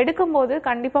 அப்போ அது எடுக்கும்போது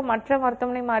கண்டிப்பாக மற்ற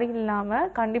மருத்துவமனை மாதிரி இல்லாமல்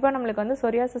கண்டிப்பாக நம்மளுக்கு வந்து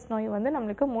சொரியாசிஸ் நோய் வந்து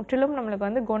நம்மளுக்கு முற்றிலும் நம்மளுக்கு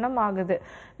வந்து குணமாகுது.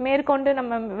 மேற்கொண்டு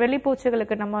நம்ம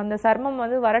வெளிப்பூச்சிகளுக்கு நம்ம அந்த சர்மம்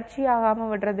வந்து வறட்சி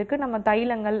ஆகாமல் விடுறதுக்கு நம்ம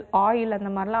தைலங்கள், ஆயில்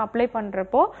அந்த மாதிரிலாம் அப்ளை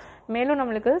பண்ணுறப்போ மேலும்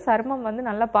நம்மளுக்கு சர்மம் வந்து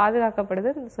நல்லா பாதுகாக்கப்படுது.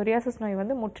 இந்த சொரியாசிஸ் நோய்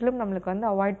வந்து முற்றிலும் நம்மளுக்கு வந்து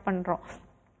அவாய்ட் பண்ணுறோம்.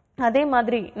 அதே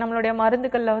மாதிரி நம்மளுடைய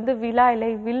மருந்துகள்ல வந்து விலா இலை,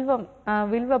 வில்வம்,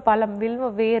 வில்வ பழம், வில்வ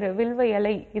வேறு, வில்வ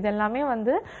இலை இதெல்லாமே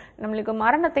வந்து நம்மளுக்கு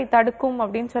மரணத்தை தடுக்கும்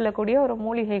அப்படின்னு சொல்லக்கூடிய ஒரு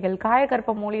மூலிகைகள்.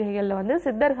 காயகற்ப மூலிகைகள்ல வந்து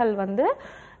சித்தர்கள் வந்து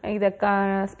இதை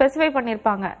ஸ்பெசிஃபை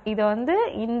பண்ணியிருப்பாங்க. இதை வந்து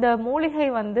இந்த மூலிகை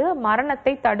வந்து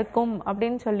மரணத்தை தடுக்கும்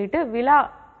அப்படின்னு சொல்லிட்டு விலா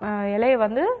இலையை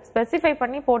வந்து ஸ்பெசிஃபை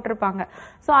பண்ணி போட்டிருப்பாங்க.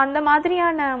 ஸோ அந்த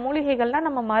மாதிரியான மூலிகைகள்லாம்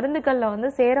நம்ம மருந்துகளில் வந்து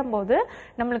சேரும்போது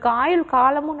நம்மளுக்கு ஆயுள்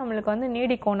காலமும் நம்மளுக்கு வந்து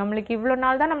நீடிக்கும். நம்மளுக்கு இவ்வளோ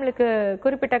நாள் தான் நம்மளுக்கு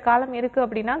குறிப்பிட்ட காலம் இருக்குது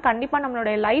அப்படின்னா கண்டிப்பாக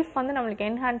நம்மளுடைய லைஃப் வந்து நம்மளுக்கு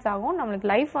என்ஹான்ஸ் ஆகும். நம்மளுக்கு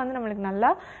லைஃப் வந்து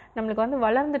நம்மளுக்கு வந்து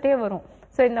வளர்ந்துட்டே வரும்.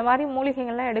 ஸோ இந்த மாதிரி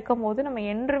மூலிகைகள்லாம் எடுக்கும் போது நம்ம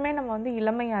என்றுமே நம்ம வந்து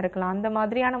இளமையாக இருக்கலாம். அந்த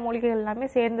மாதிரியான மூலிகைகள் எல்லாமே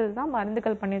சேர்ந்தது தான்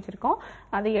மருந்துகள் பண்ணி வச்சுருக்கோம்.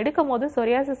 அதை எடுக்கும் போது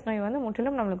சொரியாசிஸ் நோய் வந்து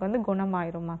முற்றிலும் நம்மளுக்கு வந்து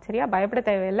குணமாயிருமா. சரியா, பயப்பட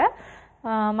தேவையில்லை.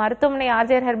 மருத்துவமனை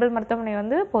ஆர்ஜிஆர் ஹெர்பல் மருத்துவமனை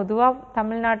வந்து பொதுவாக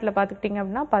தமிழ்நாட்டில் பார்த்துக்கிட்டிங்க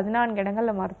அப்படின்னா 14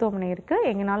 இடங்களில் மருத்துவமனை இருக்குது.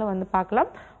 எங்கேனாலும் வந்து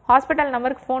பார்க்கலாம். ஹாஸ்பிட்டல்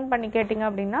நம்பருக்கு ஃபோன் பண்ணி கேட்டிங்க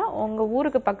அப்படின்னா உங்கள்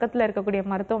ஊருக்கு பக்கத்தில் இருக்கக்கூடிய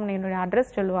மருத்துவமனையினுடைய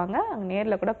அட்ரஸ் சொல்லுவாங்க. அங்கே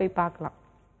நேரில் கூட போய் பார்க்கலாம்.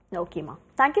 ஓகேம்மா,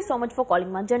 தேங்க்யூ ஸோ மச் ஃபார்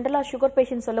காலிங்மா. ஜென்ரலாக சுகர்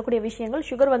பேஷண்ட் சொல்லக்கூடிய விஷயங்கள்,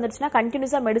 சுகர் வந்துடுச்சுன்னா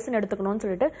கண்டினியூஸாக மெடிசன் எடுத்துக்கணும்னு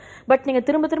சொல்லிட்டு, பட் நீங்கள்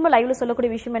திரும்ப லைவ்ல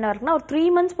சொல்லக்கூடிய விஷயம் என்ன இருக்குன்னா, ஒரு 3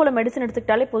 months போல மெடிசன்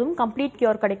எடுத்துக்கிட்டாலே போதும், கம்ப்ளீட்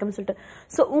கியூர் கிடைக்கும்னு சொல்லிட்டு.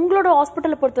 ஸோ உங்களோட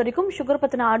ஹாஸ்பிட்டலை பொறுத்த வரைக்கும் சுகர்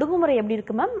பற்றின அணுகுமுறை எப்படி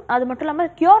இருக்கு மேம்? அது மட்டும்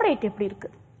இல்லாமல் கியூர் ரேட் எப்படி இருக்கு?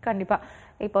 கண்டிப்பாக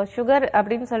இப்போ சுகர்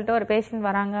அப்படின்னு சொல்லிட்டு ஒரு பேஷண்ட்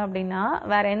வராங்க அப்படின்னா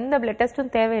வேற எந்த பிளட்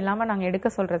டெஸ்ட்டும் தேவையில்லாமல் நாங்கள் எடுக்க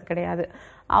சொல்றது கிடையாது.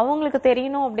 அவங்களுக்கு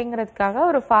தெரியணும் அப்படிங்கிறதுக்காக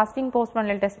ஒரு ஃபாஸ்டிங்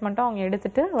போஸ்ட்மார்டல் டெஸ்ட் மட்டும் அவங்க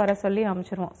எடுத்துட்டு வர சொல்லி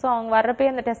அனுப்பிச்சிருவோம். ஸோ அவங்க வர்றப்பே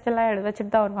அந்த டெஸ்ட் எல்லாம்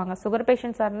வச்சுட்டு தான் வருவாங்க. சுகர்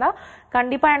பேஷண்ட்ஸாக இருந்தால்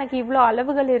கண்டிப்பாக எனக்கு இவ்வளோ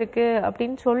அளவுகள் இருக்கு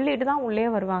அப்படின்னு சொல்லிட்டு தான் உள்ளே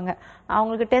வருவாங்க.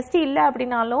 அவங்களுக்கு டெஸ்ட் இல்லை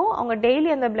அப்படின்னாலும் அவங்க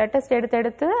டெய்லி அந்த பிளட் டெஸ்ட்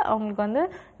எடுத்து அவங்களுக்கு வந்து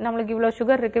நம்மளுக்கு இவ்வளோ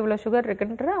சுகர்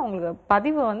இருக்குன்ற அவங்களுக்கு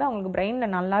பதிவு வந்து அவங்களுக்கு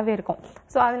பிரெயினில் நல்லாவே இருக்கும்.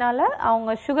 ஸோ அதனால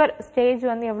அவங்க சுகர் ஸ்டேஜ்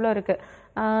வந்து எவ்வளோ இருக்கு,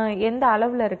 எந்த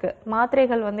அளவில் இருக்கு,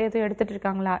 மாத்திரைகள் வந்து எதுவும் எடுத்துட்டு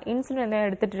இருக்காங்களா, இன்சுலின் எதுவும்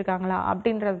எடுத்துட்டு இருக்காங்களா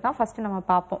அப்படின்றது தான் ஃபர்ஸ்ட் நம்ம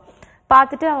பார்ப்போம்.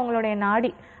 பார்த்துட்டு அவங்களுடைய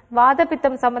நாடி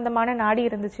வாதப்பித்தம் சம்பந்தமான நாடி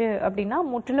இருந்துச்சு அப்படின்னா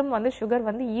முற்றிலும் வந்து சுகர்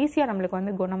வந்து ஈஸியாக நம்மளுக்கு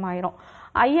வந்து குணமாயிரும்.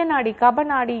 ஐய நாடி, கப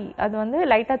நாடி அது வந்து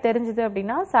லைட்டாக தெரிஞ்சுது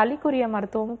அப்படின்னா சளிக்குரிய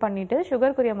மருத்துவமும் பண்ணிட்டு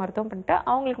சுகருக்குரிய மருத்துவம் பண்ணிட்டு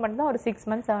அவங்களுக்கு மட்டும்தான் ஒரு 6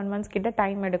 months 7 months கிட்ட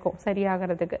டைம் எடுக்கும்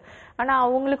சரியாகிறதுக்கு. ஆனால்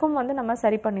அவங்களுக்கும் வந்து நம்ம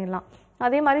சரி பண்ணிடலாம்.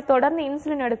 அதே மாதிரி தொடர்ந்து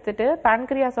இன்சுலின் எடுத்துட்டு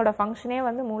பேன்கிரியாஸோட ஃபங்க்ஷனே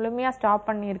வந்து முழுமையாக ஸ்டாப்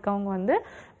பண்ணியிருக்கவங்க வந்து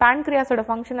பேன்கிரியாஸோட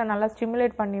ஃபங்க்ஷனை நல்லா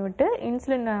ஸ்டிமுலேட் பண்ணி விட்டு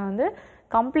இன்சுலினை வந்து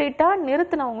கம்ப்ளீட்டாக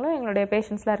நிறுத்தினவங்களும் எங்களுடைய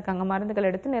பேஷண்ட்ஸ்லாம் இருக்காங்க. மருந்துகள்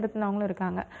எடுத்து நிறுத்தினவங்களும்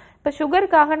இருக்காங்க. இப்போ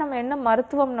சுகருக்காக நம்ம என்ன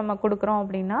மருத்துவம் நம்ம கொடுக்குறோம்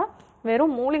அப்படின்னா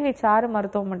வெறும் மூலிகை சாறு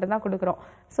மருத்துவம் மட்டும்தான் கொடுக்குறோம்.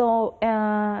 ஸோ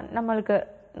நம்மளுக்கு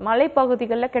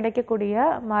மலைப்பகுதிகளில் கிடைக்கக்கூடிய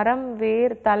மரம்,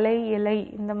 வேர், தலை, இலை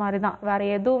இந்த மாதிரி தான், வேற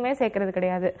எதுவுமே சேர்க்கறது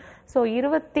கிடையாது. ஸோ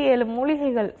 27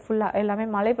 மூலிகைகள் ஃபுல்லாக எல்லாமே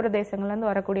மலை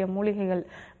பிரதேசங்கள்லேருந்து வரக்கூடிய மூலிகைகள்,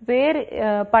 வேர்,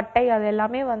 பட்டை அது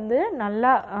எல்லாமே வந்து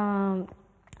நல்லா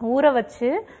ஊற வச்சு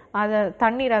அதை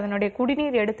தண்ணீர் அதனுடைய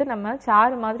குடிநீர் எடுத்து நம்ம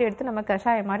சாறு மாதிரி எடுத்து நம்ம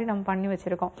கஷாயம் மாதிரி நம்ம பண்ணி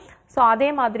வச்சிருக்கோம். ஸோ அதே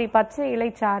மாதிரி பச்சை இலை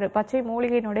சாறு, பச்சை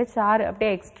மூலிகையினுடைய சாறு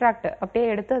அப்படியே எக்ஸ்ட்ராக்ட் அப்படியே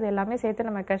எடுத்து அது எல்லாமே சேர்த்து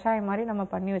நம்ம கஷாயம் மாதிரி நம்ம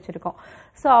பண்ணி வச்சிருக்கோம்.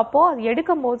 ஸோ அப்போது அது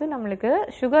எடுக்கும் போது நம்மளுக்கு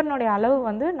சுகர்னுடைய அளவு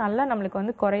வந்து நல்லா நம்மளுக்கு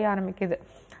வந்து குறைய ஆரம்பிக்குது.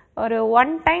 ஒரு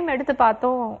 1 time எடுத்து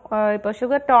பார்த்தோம். இப்போ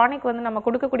சுகர் டானிக் வந்து நம்ம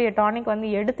கொடுக்கக்கூடிய டானிக் வந்து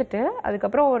எடுத்துட்டு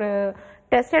அதுக்கப்புறம் ஒரு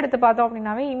டெஸ்ட் எடுத்து பார்த்தோம்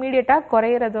அப்படின்னாவே இமீடியட்டாக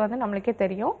குறையிறது வந்து நம்மளுக்கே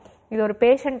தெரியும். இது ஒரு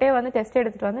பேஷண்ட்டே வந்து டெஸ்ட்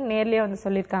எடுத்துட்டு வந்து நேர்லேயே வந்து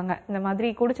சொல்லியிருக்காங்க, இந்த மாதிரி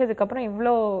குடிச்சதுக்கப்புறம்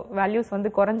இவ்வளோ வேல்யூஸ் வந்து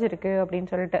குறைஞ்சிருக்கு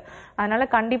அப்படின்னு சொல்லிட்டு. அதனால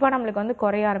கண்டிப்பாக நம்மளுக்கு வந்து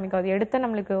குறைய ஆரம்பிக்கும். அது எடுத்து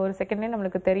நம்மளுக்கு ஒரு செகண்ட்லேயே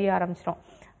நம்மளுக்கு தெரிய ஆரம்பிச்சிடும்.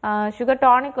 சுகர்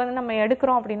டானிக் வந்து நம்ம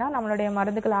எடுக்கிறோம் அப்படின்னா நம்மளுடைய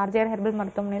மருந்துகள் ஆர்ஜிஆர் ஹெர்பல்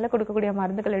மருத்துவமனையில் கொடுக்கக்கூடிய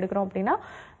மருந்துகள் எடுக்கிறோம் அப்படின்னா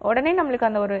உடனே நம்மளுக்கு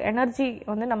அந்த ஒரு எனர்ஜி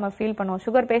வந்து நம்ம ஃபீல் பண்ணுவோம்.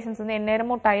 சுகர் பேஷண்ட்ஸ் வந்து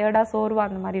எந்நேரமும் டயர்டாக சோர்வாக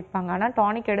அந்த மாதிரி இருப்பாங்க. ஆனால்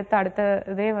டானிக் எடுத்து அடுத்த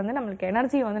இதே வந்து நம்மளுக்கு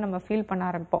எனர்ஜி வந்து நம்ம ஃபீல் பண்ண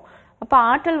ஆரம்பிப்போம். அப்போ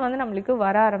ஆற்றல் வந்து நம்மளுக்கு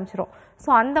வர ஆரம்பிச்சிடும். ஸோ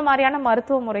அந்த மாதிரியான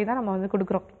மருத்துவ முறை தான் நம்ம வந்து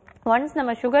கொடுக்குறோம். ஒன்ஸ்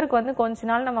நம்ம சுகருக்கு வந்து கொஞ்ச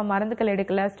நாள் நம்ம மருந்துகள்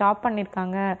எடுக்கல, ஸ்டாப்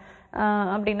பண்ணியிருக்காங்க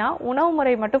அப்படின்னா உணவு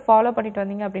முறை மட்டும் ஃபாலோ பண்ணிட்டு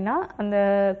வந்தீங்க அப்படின்னா அந்த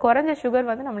குறைஞ்ச சுகர்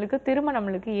வந்து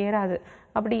நம்மளுக்கு ஏறாது.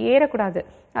 அப்படி ஏறக்கூடாது.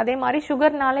 அதே மாதிரி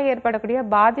சுகர்னால ஏற்படக்கூடிய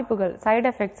பாதிப்புகள், சைடு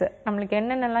எஃபெக்ட்ஸ் நம்மளுக்கு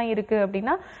என்னென்னலாம் இருக்கு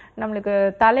அப்படின்னா நம்மளுக்கு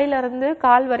தலையிலிருந்து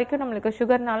கால் வரைக்கும் நம்மளுக்கு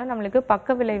சுகர்னால நம்மளுக்கு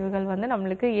பக்க விளைவுகள் வந்து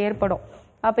நம்மளுக்கு ஏற்படும்.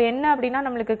 அப்போ என்ன அப்படின்னா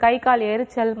நம்மளுக்கு கை கால்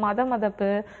எரிச்சல், மதமதப்பு,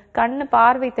 கண்ணு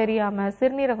பார்வை தெரியாம,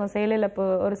 சிறுநீரகம் செயலிழப்பு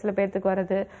ஒரு சில பேர்த்துக்கு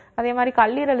வருது. அதே மாதிரி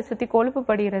கல்லீரலை சுற்றி கொழுப்பு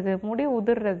படிகிறது, முடி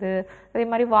உதிர்றது, அதே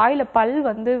மாதிரி வாயில பல்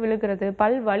வந்து விழுகிறது,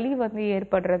 பல் வலி வந்து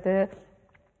ஏற்படுறது,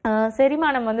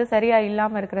 செரிமானம் வந்து சரியா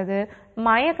இல்லாம இருக்கிறது,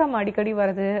 மயக்கம் அடிக்கடி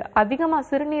வருது, அதிகமா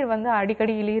சிறுநீர் வந்து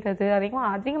அடிக்கடி இழிகிறது,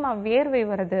 அதிகமா வேர்வை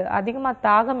வருது, அதிகமா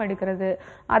தாகம் எடுக்கிறது,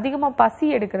 அதிகமா பசி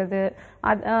எடுக்கிறது,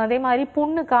 அதே மாதிரி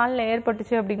புண்ணு காலில்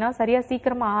ஏற்பட்டுச்சு அப்படின்னா சரியா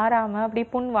சீக்கிரமா ஆறாம அப்படி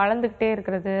புண் வளர்ந்துகிட்டே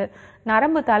இருக்கிறது,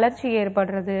 நரம்பு தளர்ச்சி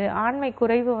ஏற்படுறது, ஆண்மை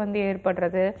குறைவு வந்து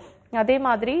ஏற்படுறது, அதே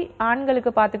மாதிரி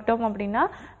ஆண்களுக்கு பார்த்துக்கிட்டோம் அப்படின்னா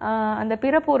அந்த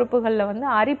பிறப்பு உறுப்புகளில் வந்து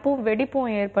அரிப்பும்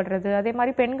வெடிப்பும் ஏற்படுறது. அதே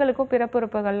மாதிரி பெண்களுக்கும் பிறப்பு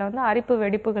உறுப்புகளில் வந்து அரிப்பு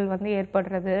வெடிப்புகள் வந்து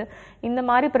ஏற்படுறது. இந்த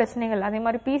மாதிரி பிரச்சனைகள், அதே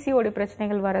மாதிரி பிசிஓடி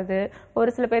பிரச்சனைகள் வருது.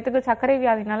 ஒரு சில பேர்த்துக்கு சர்க்கரை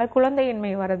வியாதினால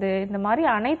குழந்தையின்மை வருது. இந்த மாதிரி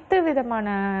அனைத்து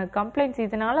விதமான கம்ப்ளைண்ட்ஸ்,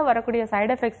 இதனால வரக்கூடிய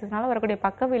சைடு எஃபெக்ட்ஸ், இதனால வரக்கூடிய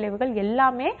பக்க விளைவுகள்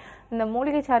எல்லாமே இந்த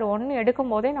மூலிகை சாறு ஒன்று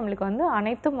எடுக்கும் போதே நம்மளுக்கு வந்து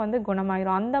அனைத்தும் வந்து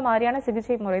குணமாயிரும். அந்த மாதிரியான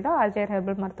சிகிச்சை முறை தான் ஆர்ஜிஆர்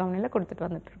ஹெர்பல் மருத்துவமனையில் கொடுத்துட்டு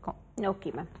வந்துட்டு இருக்கோம். ஓகே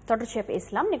மேம், தொடர்ச்சியா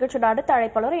பேசலாம். நிகழ்ச்சியோட அடுத்த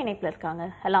அழைப்பாளர் இணைப்புல இருக்காங்க.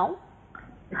 ஹலோ.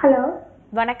 ஹலோ,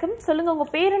 வணக்கம். சொல்லுங்க, உங்க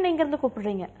பேர் என்ன, எங்க இருந்து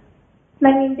கூப்பிடுறீங்க?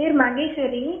 என் பேர்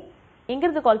மகேஸ்வரி. எங்க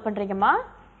இருந்து கால் பண்றீங்கம்மா?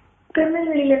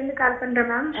 திருநெல்வேலியில இருந்து கால் பண்றேன்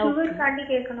மேம். சுகர் காண்டி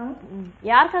கேட்கணும்.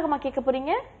 யாருக்காகமா கேட்க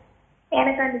போறீங்க?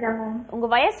 எனக்காண்டிதான் மேம். உங்க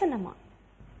வயசு என்னம்மா?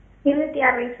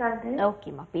 26 வயசு ஆகுது.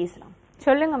 ஓகேம்மா, பேசலாம்.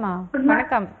 சொல்லுங்கம்மா.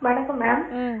 வணக்கம். வணக்கம் மேம்.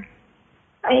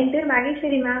 என் பேர்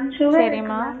மகேஸ்வரி மேம். சுகர்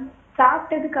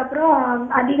சாப்பிட்டதுக்கு அப்புறம்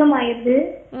அதிகமாயிருது.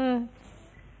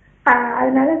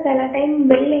 அதனால சில டைம்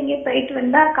வெளில எங்கேயே போயிட்டு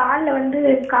வந்தா கால்ல வந்து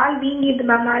கால் வீங்கிடுது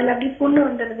மேம். அதுல அப்படி புண்ணு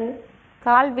வந்துடுது.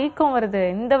 கால் வீக்கம் வருது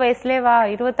இந்த வயசுலயே? வா,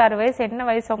 26 வயசு. என்ன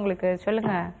வயசு உங்களுக்கு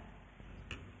சொல்லுங்க?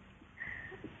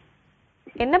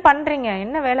 என்ன பண்றீங்க?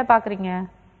 என்ன வேலை பாக்குறீங்க?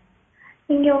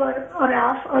 இங்க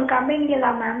ஒரு கம்பெனில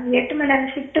தான் மேம். 8 மணி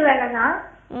நேரம் ஷிஃப்ட் வேலை தான்.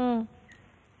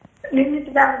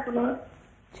 நின்றுட்டு தான் இருக்கணும்.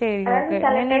 சரி, ஓகே.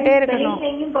 நின்னுட்டே இருக்கணும்.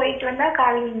 எங்கேயும் போயிட்டு வந்தா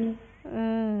கால் வீங்கி.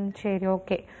 சரி,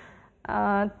 ஓகே.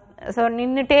 ஸோ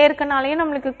நின்றுட்டே இருக்கனாலேயும்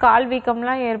நம்மளுக்கு கால்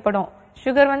வீக்கம்லாம் ஏற்படும்.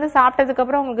 சுகர் வந்து சாப்பிட்டதுக்கு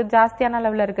அப்புறம் உங்களுக்கு ஜாஸ்தியான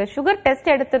லெவலில் இருக்கு. சுகர் டெஸ்ட்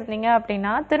எடுத்திருந்தீங்க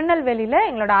அப்படின்னா திருநெல்வேலியில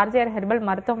எங்களோட ஆர்ஜிஆர் ஹெர்பல்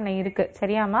மருத்துவமனை இருக்கு.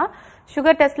 சரியாமா?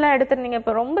 சுகர் டெஸ்ட்லாம் எடுத்திருந்தீங்க.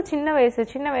 இப்போ ரொம்ப சின்ன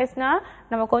வயசுனா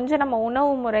நம்ம கொஞ்சம் நம்ம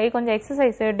உணவு முறை, கொஞ்சம்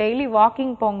எக்ஸசைஸ், டெய்லி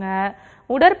வாக்கிங் போங்க,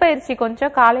 உடற்பயிற்சி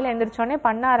கொஞ்சம் காலையில் எழுந்திரிச்சோடனே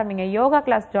பண்ண ஆரம்பிங்க, யோகா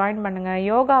கிளாஸ் ஜாயின் பண்ணுங்க,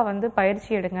 யோகா வந்து பயிற்சி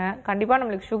எடுங்க. கண்டிப்பாக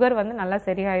நம்மளுக்கு சுகர் வந்து நல்லா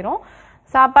சரியாயிரும்.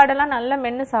 சாப்பாடெல்லாம் நல்லா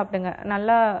மென்று சாப்பிடுங்க.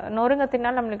 நல்லா நொறுங்க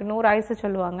தின்னால் நம்மளுக்கு 100 ஆயுசு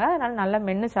சொல்லுவாங்க. அதனால நல்லா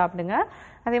மென்று சாப்பிடுங்க.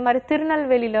 அதே மாதிரி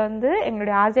திருநெல்வேலியில் வந்து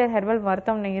எங்களுடைய ஆர்ஜிஆர் ஹெர்பல்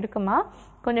மருத்துவமனை இருக்குமா,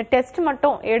 கொஞ்சம் டெஸ்ட்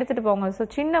மட்டும் எடுத்துகிட்டு போங்க. ஸோ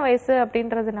சின்ன வயசு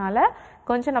அப்படின்றதுனால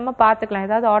கொஞ்சம் நம்ம பார்த்துக்கலாம்.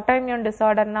 ஏதாவது ஆட்டோஇம்யூன்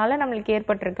டிஸார்டர்னால நம்மளுக்கு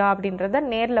ஏற்பட்டிருக்கா அப்படின்றத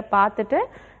நேரில் பார்த்துட்டு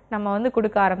நம்ம வந்து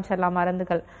கொடுக்க ஆரம்பிச்சிடலாம்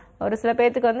மருந்துகள். ஒரு சில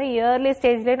பேர்த்துக்கு வந்து இயர்லி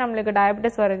ஸ்டேஜ்லேயே நம்மளுக்கு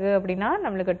டயபெட்டிஸ் வருது அப்படின்னா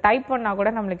நம்மளுக்கு டைப் 1 கூட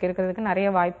நம்மளுக்கு இருக்கிறதுக்கு நிறைய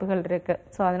வாய்ப்புகள் இருக்கு.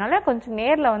 ஸோ அதனால கொஞ்சம்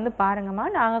நேரில் வந்து பாருங்கம்மா.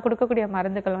 நாங்கள் கொடுக்கக்கூடிய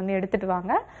மருந்துகள் வந்து எடுத்துட்டு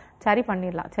வாங்க, சரி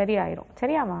பண்ணிடலாம், சரியாயிரும்.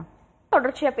 சரியாம்மா?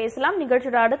 தொடர்ச்சியா பேசலாம்.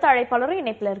 நிகழ்ச்சியோட அடுத்த அழைப்பாளரும்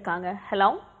இணைப்புல இருக்காங்க. ஹலோ.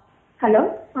 ஹலோ,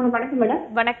 வணக்கம் மேடம்.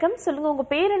 வணக்கம். சொல்லுங்க, உங்க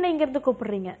பேர் என்ன, இங்க இருந்து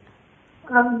கூப்பிடுறீங்க?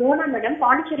 மோனா மேடம்,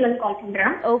 பாண்டிச்சேரியில இருந்து கால்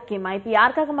பண்றேன். ஓகேம்மா, இப்போ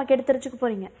யாருக்காகம்மா கேட்டு தெரிஞ்சுக்க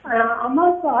போறீங்க?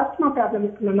 அம்மாவுக்கு ஆஸ்மா ப்ராப்ளம்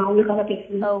இருக்கு மேம், அவங்களுக்காக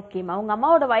பேசுறேன். ஓகேம்மா, உங்க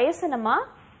அம்மாவோட வயசு என்னம்மா?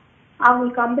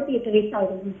 அவங்களுக்கு 58 வயசு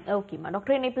ஆகுது. ஓகேம்மா,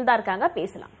 டாக்டர் இணைப்பில் தான் இருக்காங்க,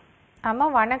 பேசலாம். அம்மா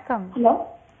வணக்கம். ஹலோ.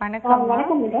 வணக்கம்.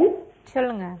 வணக்கம் மேடம்.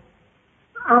 சொல்லுங்க.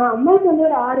 அம்மாவுக்கு வந்து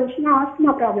ஒரு 6 வருஷமா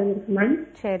ஆஸ்மா ப்ராப்ளம் இருக்கு மேம்.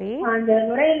 சரி. அந்த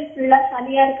நுரையீரல் ஃபுல்லா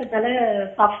சளியா இருக்கிறதால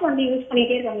பஃப் வந்து யூஸ்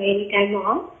பண்ணிட்டே இருக்காங்க எனி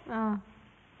டைமும்.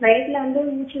 நைட்ல வந்து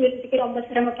மூச்சு விடுறதுக்கு ரொம்ப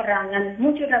சிரமப்படுறாங்க. அந்த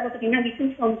மூச்சு விடுறப்ப பாத்தீங்கன்னா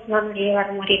விசில் சவுண்ட்ஸ் எல்லாம் நிறைய வர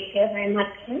மாதிரி இருக்கு, பயமா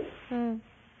இருக்கு.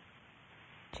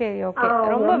 சரி, ஓகே.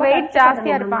 ரொம்ப வெயிட்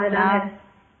ஜாஸ்தியா இருப்பாங்களா?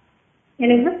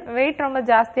 எனக்கு வெயிட் ரொம்ப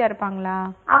ஜாஸ்தியா இருப்பாங்களா?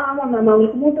 ஆமா மேம்,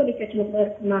 அவங்களுக்கு மூட்டு வலி பிரச்சனை கூட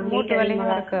இருக்கு மேம். மூட்டு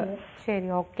வலியும் இருக்கு. சரி,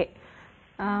 ஓகே.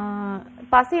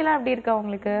 பசியெல்லாம் எப்படி இருக்கா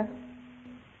உங்களுக்கு?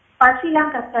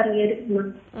 பசிலாம் கரெக்டா இருக்கு மேம்.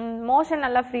 மோஷன்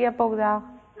நல்லா ஃப்ரீயா போகுதா?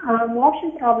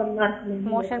 மோஷன் ப்ராப்ளம் தான் இருக்கு.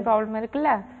 மோஷன் ப்ராப்ளம்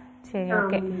இருக்குல்ல? சரி,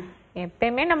 ஓகே.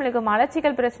 எப்பயுமே நம்மளுக்கு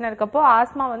மலச்சிக்கல் பிரச்சனை இருக்கப்போ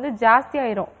ஆஸ்மா வந்து ஜாஸ்தி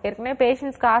ஆயிரும். ஏற்கனவே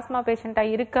பேஷண்ட்ஸ்க்கு ஆஸ்மா பேஷண்டா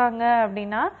இருக்காங்க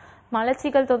அப்படின்னா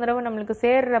மலச்சிக்கல் தொந்தரவு நம்மளுக்கு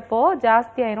சேர்றப்போ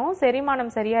ஜாஸ்தி ஆயிரும்.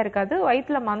 செரிமானம் சரியா இருக்காது,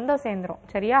 வயிற்றுல மந்தம் சேர்ந்துரும்.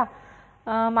 சரியா?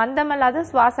 மந்தமில்லாத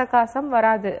சுவாச காசம்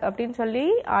வராது அப்படின்னு சொல்லி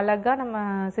அழகா நம்ம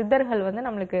சித்தர்கள் வந்து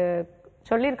நம்மளுக்கு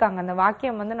சொல்லியிருக்காங்க. அந்த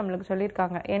வாக்கியம் வந்து நம்மளுக்கு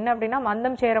சொல்லியிருக்காங்க. என்ன அப்படின்னா,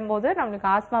 மந்தம் சேரும் போது நம்மளுக்கு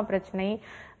ஆஸ்மா பிரச்சனை,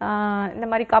 இந்த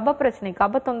மாதிரி கப பிரச்சனை,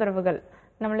 கப தொந்தரவுகள்,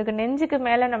 நம்மளுக்கு நெஞ்சுக்கு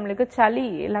மேல நம்மளுக்கு சளி,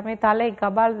 எல்லாமே தலை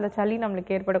கபாலத்துல சளி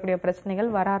நம்மளுக்கு ஏற்படக்கூடிய பிரச்சனைகள்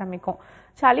வர ஆரம்பிக்கும்.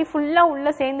 சளி ஃபுல்லா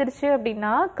உள்ள சேர்ந்துருச்சு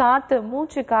அப்படின்னா காத்து,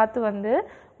 மூச்சு காத்து வந்து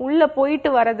உள்ள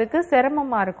போயிட்டு வர்றதுக்கு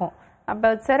சிரமமா இருக்கும். அப்ப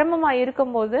சிரமமா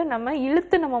இருக்கும்போது நம்ம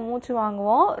இழுத்து நம்ம மூச்சு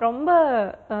வாங்குவோம், ரொம்ப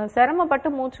சிரமப்பட்டு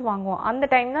மூச்சு வாங்குவோம். அந்த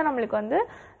டைம் தான் நம்மளுக்கு வந்து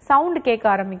சவுண்டு கேட்க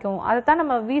ஆரம்பிக்கும். அதைத்தான்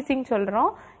நம்ம வீசிங்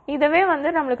சொல்றோம். இதவே வந்து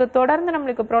நம்மளுக்கு தொடர்ந்து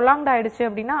நம்மளுக்கு ப்ரொலாங்ட் ஆயிடுச்சு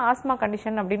அப்படின்னா ஆஸ்மா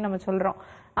கண்டிஷன் அப்படின்னு நம்ம சொல்றோம்.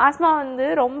 ஆஸ்மா வந்து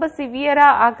ரொம்ப சிவியரா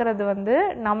ஆக்குறது வந்து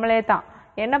நம்மளே தான்.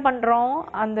 என்ன பண்றோம்,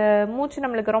 அந்த மூச்சு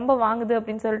நம்மளுக்கு ரொம்ப வாங்குது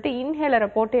அப்படின்னு சொல்லிட்டு இன்ஹேலரை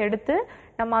போட்டு எடுத்து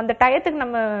நம்ம அந்த டயத்துக்கு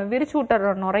நம்ம விரிச்சு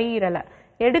விட்டுறோம். நுரையீரலை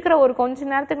எடுக்கிற ஒரு கொஞ்ச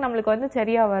நேரத்துக்கு நம்மளுக்கு வந்து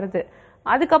சரியா வருது.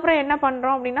 அதுக்கப்புறம் என்ன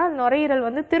பண்றோம் அப்படின்னா நுரையீரல்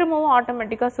வந்து திரும்பவும்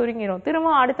ஆட்டோமேட்டிக்கா சுருங்கிரும்.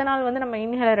 திரும்பவும் அடுத்த நாள் வந்து நம்ம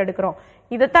இன்ஹேலர் எடுக்கிறோம்.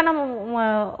 இதைத்தான் நம்ம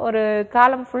ஒரு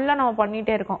காலம் ஃபுல்லா நம்ம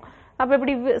பண்ணிட்டே இருக்கோம். அப்போ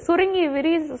இப்படி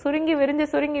சுருங்கி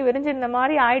விரிஞ்சு இந்த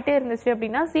மாதிரி ஆயிட்டே இருந்துச்சு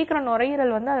அப்படின்னா சீக்கிரம்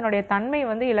நுரையீரல் வந்து அதனுடைய தன்மை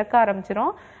வந்து இழக்க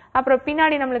ஆரம்பிச்சிடும். அப்புறம்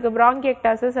பின்னாடி நம்மளுக்கு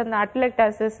பிராங்கியக்டாசிஸ், அந்த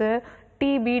atelectasis,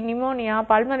 DP, pneumonia,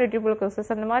 pulmonary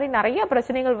tuberculosis அந்த மாதிரி நிறைய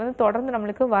பிரச்சனைகள் வந்து தொடர்ந்து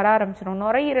நம்மளுக்கு வர ஆரம்பிச்சிடும்.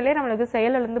 நுரையீரலே நம்மளுக்கு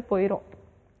செயலிழந்து போயிடும்.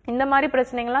 இந்த மாதிரி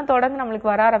பிரச்சனைகள்லாம் தொடர்ந்து நம்மளுக்கு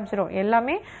வர ஆரம்பிச்சிடும்.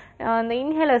 எல்லாமே இந்த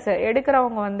இன்ஹேலர்ஸ்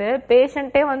எடுக்கிறவங்க வந்து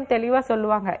பேஷண்ட்டே வந்து தெளிவாக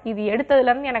சொல்லுவாங்க, இது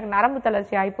எடுத்ததுலேருந்து எனக்கு நரம்பு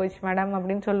தளர்ச்சி ஆகி போயிடுச்சு மேடம்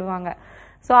அப்படின்னு சொல்லுவாங்க.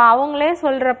 ஸோ அவங்களே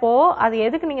சொல்கிறப்போ அது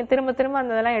எதுக்கு நீங்கள் திரும்ப திரும்ப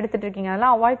அந்த இதெல்லாம் எடுத்துகிட்டு இருக்கீங்க,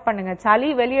 அதெல்லாம் அவாய்ட் பண்ணுங்கள். சளி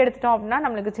வெளியே எடுத்துட்டோம் அப்படின்னா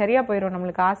நம்மளுக்கு சரியாக போயிடும்.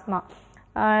 நம்மளுக்கு ஆஸ்மா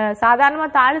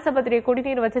சாதாரணமாக தாளிசப்பத்திரியை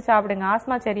குடிநீர் வச்சு சாப்பிடுங்க,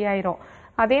 ஆஸ்மா சரியாயிரும்.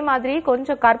 அதே மாதிரி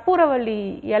கொஞ்சம் கற்பூரவள்ளி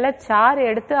இலை சாறு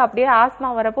எடுத்து அப்படியே ஆஸ்மா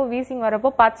வரப்போ வீசிங் வரப்போ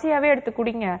பச்சையாவே எடுத்து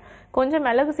குடிங்க. கொஞ்சம்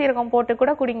மிளகு சீரகம் போட்டு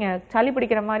கூட குடிங்க, சளி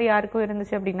பிடிக்கிற மாதிரி யாருக்கும்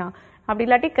இருந்துச்சு அப்படின்னா. அப்படி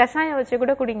இல்லாட்டி கஷாயம் வச்சு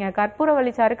கூட குடிங்க.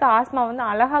 கற்பூரவள்ளி சாருக்கு ஆஸ்மா வந்து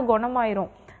அழகா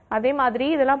குணமாயிரும். அதே மாதிரி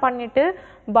இதெல்லாம் பண்ணிட்டு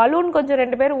பலூன் கொஞ்சம்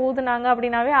 2 பேர் ஊதுனாங்க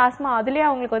அப்படின்னாவே ஆஸ்மா அதுலயே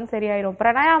அவங்களுக்கு வந்து சரியாயிரும்.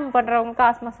 பிராணாயாமம் பண்றவங்களுக்கு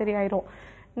ஆஸ்மா சரியாயிரும்.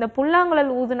 இந்த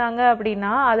புல்லாங்குழல் ஊதுனாங்க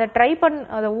அப்படின்னா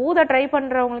அதை ஊத ட்ரை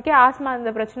பண்றவங்களுக்கே ஆஸ்மா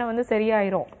இந்த பிரச்சனை வந்து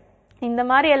சரியாயிரும். இந்த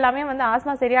மாதிரி எல்லாமே வந்து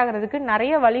ஆஸ்மா சரியாகிறதுக்கு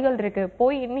நிறைய வழிகள் இருக்கு.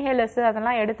 போய் இன்ஹேலர்ஸ்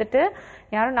அதெல்லாம் எடுத்துட்டு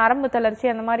யாரும் நரம்பு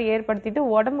தளர்ச்சி அந்த மாதிரி ஏற்படுத்திட்டு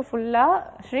உடம்பு ஃபுல்லா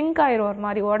ஷ்ரிங்க் ஆயிரும், ஒரு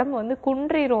மாதிரி உடம்பு வந்து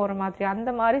குன்றிரும் ஒரு மாதிரி. அந்த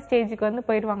மாதிரி ஸ்டேஜுக்கு வந்து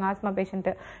போயிடுவாங்க ஆஸ்மா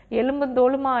பேஷண்ட்டு. எலும்பு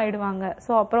தோலுமா ஆயிடுவாங்க.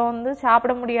 ஸோ அப்புறம் வந்து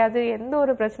சாப்பிட முடியாது, எந்த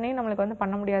ஒரு பிரச்சனையும் நம்மளுக்கு வந்து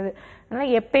பண்ண முடியாது. அதனால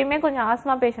எப்பயுமே கொஞ்சம்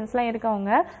ஆஸ்மா பேஷண்ட்ஸ்லாம்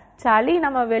இருக்கவங்க சளி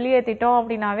நம்ம வெளியேற்றிட்டோம்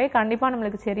அப்படின்னாவே கண்டிப்பா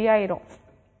நம்மளுக்கு சரியாயிரும்.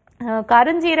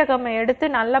 கருஞ்சீரகம் எடுத்து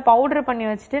நல்லா பவுடர் பண்ணி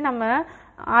வச்சுட்டு நம்ம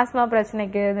ஆஸ்மா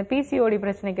பிரச்சனைக்கு, இந்த பிசிஓடி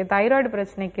பிரச்சனைக்கு, தைராய்டு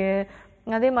பிரச்சனைக்கு,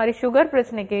 அதே மாதிரி சுகர்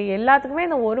பிரச்சனைக்கு எல்லாத்துக்குமே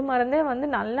இந்த ஒரு மருந்தே வந்து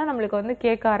நல்லா நம்மளுக்கு வந்து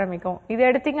கேட்க ஆரம்பிக்கும். இது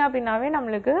எடுத்தீங்க அப்படின்னாவே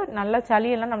நம்மளுக்கு நல்ல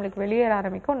சளியெல்லாம் நம்மளுக்கு வெளியேற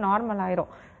ஆரம்பிக்கும், நார்மல் ஆயிரும்.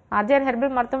 அஜர்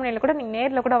ஹெர்பல் மருத்துவமனையில் கூட நீங்கள்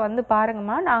நேரில் கூட வந்து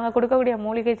பாருங்கம்மா. நாங்கள் கொடுக்கக்கூடிய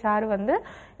மூலிகை சாறு வந்து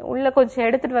உள்ளே கொஞ்சம்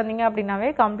எடுத்துகிட்டு வந்தீங்க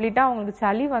அப்படின்னாவே கம்ப்ளீட்டாக உங்களுக்கு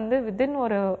சளி வந்து வித்தின்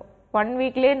ஒரு 1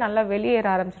 வீக்லேயே நல்லா வெளியேற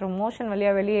ஆரம்பிச்சிடும். மோஷன்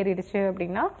வழியாக வெளியேறிடுச்சு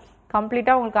அப்படின்னா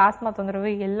கம்ப்ளீட்டாக உங்களுக்கு ஆஸ்மா தொந்தரவு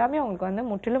எல்லாமே உங்களுக்கு வந்து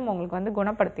முற்றிலும் உங்களுக்கு வந்து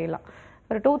குணப்படுத்திடலாம்.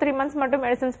 ஒரு 2-3 மந்த்ஸ் மட்டும்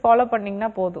மெடிசன்ஸ் ஃபாலோ பண்ணிங்கன்னா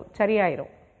போதும்,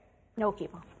 சரியாயிரும்.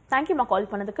 ஓகேம்மா, தேங்க்யூம்மா கால்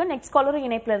பண்ணதுக்கு. நெக்ஸ்ட் காலரும்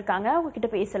இணைப்பில் இருக்காங்க, உங்ககிட்ட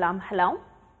பேசலாம். ஹலோ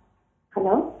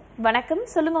ஹலோ வணக்கம்,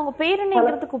 சொல்லுங்க உங்க பேர் என்ன,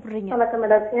 எங்கிருந்து கூப்பிடுறீங்க? வணக்கம்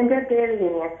மேடம், என் பேர்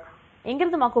தேவிங்க.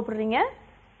 எங்கிருந்துமா கூப்பிடுறீங்க?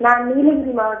 நான்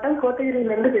நீலகிரி மாவட்டம்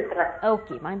கோத்தகிரியில இருந்து பேசுறேன்.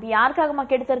 ஓகேம்மா, இப்போ யாருக்காகமா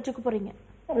கேட்டு தெரிஞ்சுக்க போறீங்க?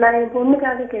 நான் என்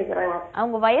பொண்ணுக்காக கேக்குறேங்க.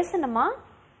 அவங்க வயசு என்னம்மா?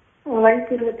 வயசு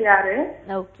 26.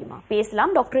 ஓகேம்மா,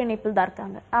 பேசலாம். டாக்டர் இணைப்பில் தான்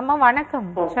இருக்காங்க. அம்மா வணக்கம்,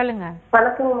 சொல்லுங்க.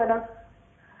 வணக்கம் மேடம்,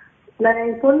 நான்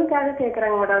என் பொண்ணுக்காக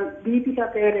கேக்குறேங்க மேடம். தீபிகா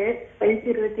பேரு, வயசு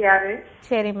 26.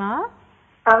 சரிம்மா,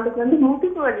 அவளுக்கு வந்து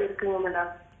முதுகு வலி இருக்குங்க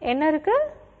மேடம். என்ன இருக்கு?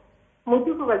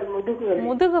 முதுகு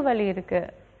வலி இருக்கு.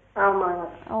 ஆமாங்க.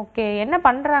 ஓகே, என்ன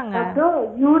பண்றாங்க?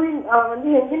 யூரின் வந்து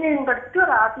இன்ஜினியரிங் படிச்சுட்டு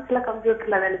ஒரு ஆபீஸ்ல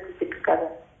கம்ப்யூட்டர்ல வேலை செஞ்சுட்டு இருக்காங்க.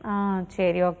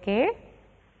 சரி, ஓகே.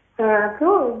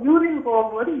 யூரின்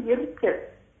போகும்போது எரிச்சல்.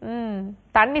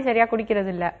 தண்ணி சரியா குடிக்கிறது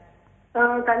இல்ல?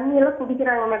 தண்ணி எல்லாம்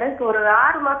குடிக்கிறாங்க மேடம். இப்போ ஒரு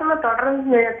 6 மாசமா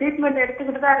தொடர்ந்து ட்ரீட்மெண்ட்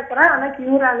எடுத்துக்கிட்டு தான் இருக்கிறேன், ஆனா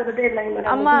கியூர் ஆகுறதே இல்லைங்க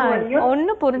மேடம். அம்மா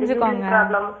ஒண்ணு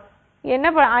புரிஞ்சுக்கோங்க,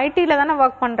 என்ன ஐடில தானே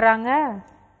ஒர்க் பண்றாங்க?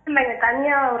 இல்லைங்க,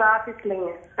 தனியா ஒரு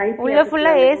ஆபீஸ்லங்க. உள்ள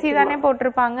ஃபுல்லா ஏசி தானே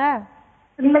போட்டிருப்பாங்க?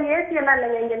 இல்ல, ஏசி எல்லாம்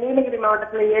இல்லைங்க. இங்க நீலகிரி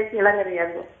மாவட்டத்துல ஏசி எல்லாம்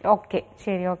கிடையாது. ஓகே,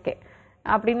 சரி, ஓகே.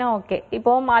 அப்படின்னா ஓகே.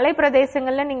 இப்போ மலை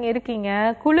பிரதேசங்கள்ல நீங்க இருக்கீங்க,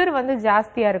 குளிர் வந்து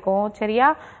ஜாஸ்தியா இருக்கும், சரியா?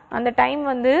 அந்த டைம்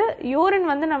வந்து யூரின்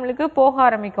வந்து நம்மளுக்கு போக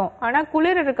ஆரம்பிக்கும். ஆனா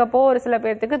குளிர் இருக்கப்போ ஒரு சில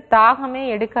பேர்த்துக்கு தாகமே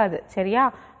எடுக்காது, சரியா?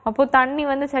 அப்போ தண்ணி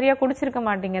வந்து சரியா குடிச்சிருக்க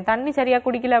மாட்டீங்க. தண்ணி சரியா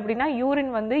குடிக்கல அப்படின்னா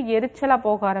யூரின் வந்து எரிச்சலா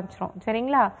போக ஆரம்பிச்சிடும்,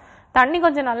 சரிங்களா? தண்ணி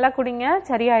கொஞ்சம் நல்லா குடிங்க,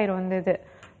 சரியாயிரும். வந்து இது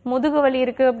முதுகு வலி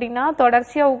இருக்கு அப்படின்னா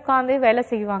தொடர்ச்சியா உட்காந்து வேலை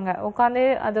செய்வாங்க. உட்காந்து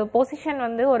அது பொசிஷன்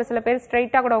வந்து ஒரு சில பேர்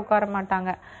ஸ்ட்ரைட்டா கூட உட்கார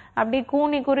மாட்டாங்க. அப்படி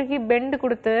கூனி குறுகி பெண்டு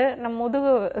கொடுத்து நம்ம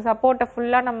முதுகு சப்போர்ட்டை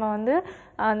ஃபுல்லா நம்ம வந்து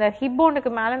அந்த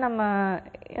ஹிப்போனுக்கு மேல நம்ம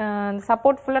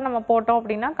சப்போர்ட் ஃபுல்லா நம்ம போட்டோம்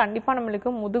அப்படின்னா கண்டிப்பா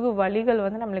நம்மளுக்கு முதுகு வலிகள்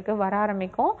வந்து நம்மளுக்கு வர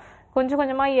ஆரம்பிக்கும். கொஞ்சம்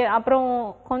கொஞ்சமா அப்புறம்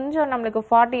கொஞ்சம் நம்மளுக்கு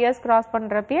 40 இயர்ஸ் கிராஸ்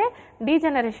பண்றப்பயே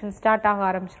டீஜெனரேஷன் ஸ்டார்ட் ஆக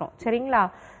ஆரம்பிச்சிடும், சரிங்களா?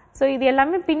 ஸோ இது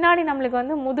எல்லாமே பின்னாடி நம்மளுக்கு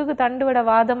வந்து முதுகு தண்டுவட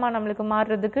வாதமாக நம்மளுக்கு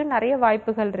மாறுறதுக்கு நிறைய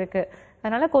வாய்ப்புகள் இருக்குது.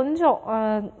 அதனால் கொஞ்சம்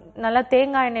நல்லா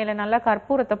தேங்காய் எண்ணெயில் நல்லா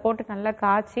கற்பூரத்தை போட்டு நல்லா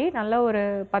காய்ச்சி நல்லா ஒரு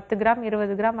 10 கிராம்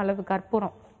 20 கிராம் அளவு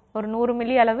கற்பூரம், ஒரு 100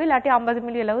 மில்லி அளவு இல்லாட்டி 50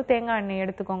 மில்லி அளவு தேங்காய் எண்ணெய்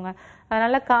எடுத்துக்கோங்க.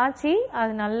 அதனால் காய்ச்சி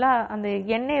அது நல்லா அந்த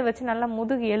எண்ணெயை வச்சு நல்லா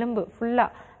முதுகு எலும்பு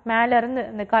ஃபுல்லாக மேலேருந்து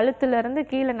இந்த கழுத்துலேருந்து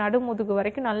கீழே நடுமுதுகு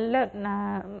வரைக்கும் நல்லா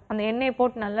அந்த எண்ணெயை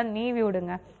போட்டு நல்லா நீவி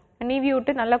விடுங்க. நீவி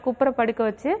விட்டு நல்லா குப்புரை படுக்க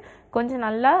வச்சு கொஞ்சம்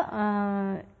நல்லா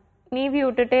நீவி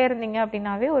விட்டுட்டே இருந்தீங்க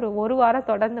அப்படின்னாவே ஒரு வாரம்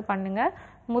தொடர்ந்து பண்ணுங்க.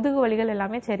 முதுகு வலிகள்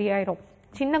எல்லாமே சரியாயிரும்.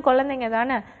 சின்ன குழந்தைங்க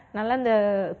தானே, நல்லா இந்த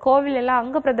கோவில் எல்லாம்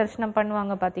அங்க பிரதர்ஷனம்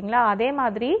பண்ணுவாங்க பாத்தீங்களா, அதே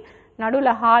மாதிரி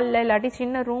நடுவில் ஹாலில் இல்லாட்டி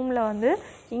சின்ன ரூமில் வந்து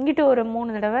இங்கிட்ட ஒரு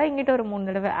 3 தடவை இங்கிட்ட ஒரு 3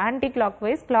 தடவை ஆன்டி கிளாக்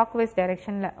வைஸ்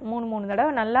டைரெக்ஷனில் 3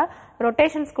 தடவை நல்லா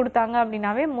ரொட்டேஷன்ஸ் கொடுத்தாங்க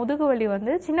அப்படின்னாவே முதுகு வலி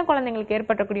வந்து சின்ன குழந்தைங்களுக்கு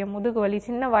ஏற்படக்கூடிய முதுகு வலி,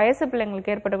 சின்ன வயசு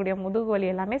பிள்ளைங்களுக்கு ஏற்படக்கூடிய முதுகு வலி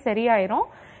எல்லாமே சரியாயிரும்.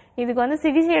 இதுக்கு வந்து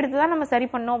சிகிச்சை எடுத்து தான் நம்ம சரி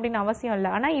பண்ணோம் அப்படின்னு அவசியம் இல்லை.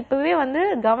 ஆனால் இப்போவே வந்து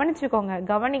கவனிச்சுக்கோங்க.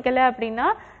 கவனிக்கலை அப்படின்னா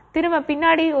திரும்ப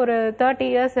பின்னாடி ஒரு 30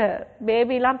 இயர்ஸ்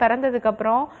பேபிலாம்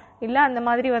பிறந்ததுக்கப்புறம் இல்லை அந்த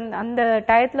மாதிரி வந்து அந்த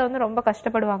டயத்தில் வந்து ரொம்ப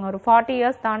கஷ்டப்படுவாங்க. ஒரு 40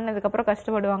 இயர்ஸ் தாண்டினதுக்கப்புறம்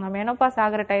கஷ்டப்படுவாங்க. மெனோபாஸ்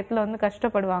ஆகிற டயத்தில் வந்து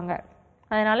கஷ்டப்படுவாங்க.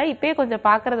 அதனால இப்போயே கொஞ்சம்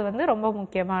பார்க்கறது வந்து ரொம்ப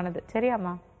முக்கியமானது.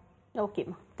 சரியாம்மா?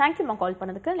 ஓகேம்மா, தேங்க்யூம்மா கால்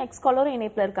பண்ணதுக்கு. நெக்ஸ்ட் காலரும்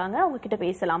இணைப்பில் இருக்காங்க, உங்ககிட்ட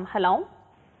பேசலாம். ஹலோ.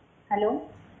 ஹலோ,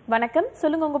 வணக்கம்.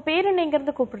 சொல்லுங்க, உங்க பேர் என்ன,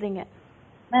 எங்கேருந்து கூப்பிடுறீங்க?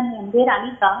 மேம் என் பேர்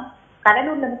அனிதா,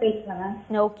 கடலூர்ல இருந்து பேசுறேன் மேம்.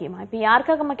 ஓகேம்மா, இப்போ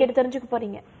யாருக்காகம்மா கேட்டு தெரிஞ்சுக்க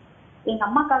போறீங்க? எங்க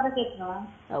அம்மாக்காக கேட்கலாம்.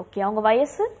 ஓகே, அவங்க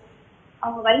வயசு?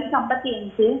 அவங்க வயசு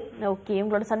 55. ஓகே,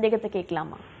 உங்களோட சந்தேகத்தை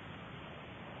கேட்கலாமா?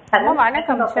 ஹலோ,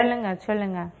 வணக்கம்.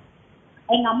 சொல்லுங்க.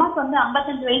 எங்க அம்மாக்கு வந்து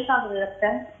 55 வயசு ஆகுது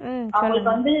டாக்டர். அவங்களுக்கு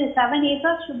வந்து 7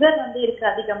 இயர்ஸா சுகர் வந்து இருக்கு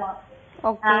அதிகமா.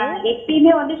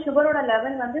 எப்பயுமே வந்து சுகரோட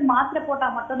லெவல் வந்து மாத்திரை போட்டா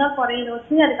மட்டும்தான்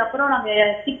குறையிறோச்சு. அதுக்கப்புறம் நாங்க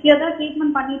 6 இயர்ஸா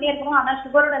ட்ரீட்மெண்ட் பண்ணிட்டே இருக்கோம். ஆனா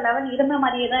சுகரோட லெவல் இருந்த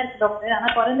மாதிரியே தான் இருக்கு டாக்டர். ஆனா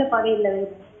குறைஞ்ச பாடே இல்லை.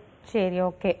 சரி,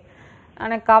 ஓகே.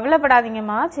 ஆனா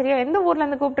கவலைப்படாதீங்கம்மா. சரியா? எந்த ஊர்ல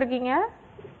இருந்து கூப்பிட்டுருக்கீங்க?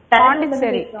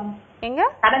 பாண்டிச்சேரி. எங்க?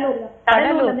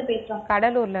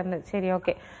 கடலூர்ல இருந்து. சரி,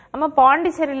 ஓகே. அம்மா,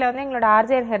 பாண்டிச்சேரியில வந்து எங்களோட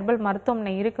ஆர்ஜிஆர் ஹெர்பல்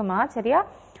மருத்துவமனை இருக்குமா? சரியா?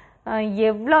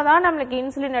 எவ்வளவுதான் நம்மளுக்கு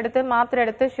இன்சுலின் எடுத்து மாத்திரை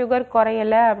எடுத்து சுகர்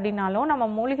குறையல அப்படின்னாலும் நம்ம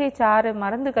மூலிகை சாறு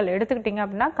மருந்துகள் எடுத்துக்கிட்டீங்க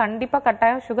அப்படின்னா கண்டிப்பா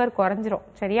கட்டாயம் சுகர் குறைஞ்சிரும்.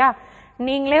 சரியா?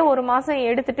 நீங்களே 1 மாசம்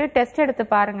எடுத்துட்டு டெஸ்ட் எடுத்து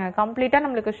பாருங்க. கம்ப்ளீட்டா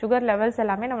நம்மளுக்கு சுகர் லெவல்ஸ்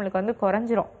எல்லாமே நம்மளுக்கு வந்து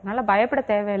குறைஞ்சிரும். அதனால பயப்பட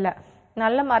தேவையில்லை.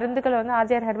 நல்ல மருந்துகள் வந்து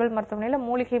ஆர்ஜிஆர் ஹெர்பல் மருத்துவமனையில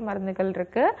மூலிகை மருந்துகள்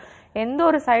இருக்கு. எந்த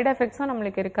ஒரு சைடு எஃபெக்ட்ஸும்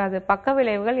நம்மளுக்கு இருக்காது. பக்க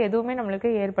விளைவுகள் எதுவுமே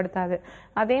நம்மளுக்கு ஏற்படுத்தாது.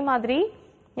 அதே மாதிரி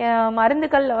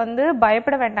மருந்துகள்ல வந்து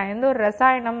பயப்பட வேண்டாம். எந்த ஒரு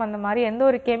ரசாயனம் அந்த மாதிரி எந்த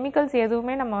ஒரு கெமிக்கல்ஸ்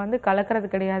எதுவுமே நம்ம வந்து கலக்கிறது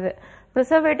கிடையாது.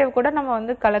 ப்ரிசர்வேட்டிவ் கூட நம்ம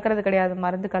வந்து கலக்கிறது கிடையாது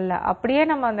மருந்துகள்ல. அப்படியே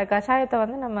நம்ம அந்த கஷாயத்தை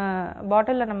வந்து நம்ம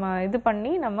பாட்டிலில் நம்ம இது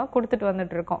பண்ணி நம்ம கொடுத்துட்டு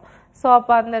வந்துட்டு இருக்கோம். ஸோ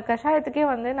அப்போ அந்த கஷாயத்துக்கே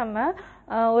வந்து நம்ம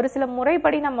ஒரு சில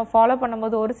முறைப்படி நம்ம ஃபாலோ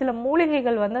பண்ணும்போது ஒரு சில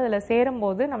மூலிகைகள் வந்து அதில்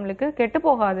சேரும்போது நம்மளுக்கு கெட்டு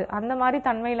போகாது. அந்த மாதிரி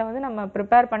தன்மையில் வந்து நம்ம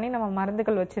ப்ரிப்பேர் பண்ணி நம்ம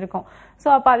மருந்துகள் வச்சுருக்கோம். ஸோ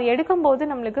அப்போ அது எடுக்கும்போது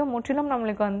நம்மளுக்கு முற்றிலும்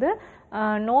நம்மளுக்கு வந்து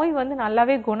நோய் வந்து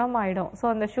நல்லாவே குணமாயிடும். ஸோ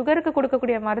அந்த சுகருக்கு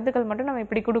கொடுக்கக்கூடிய மருந்துகள் மட்டும் நம்ம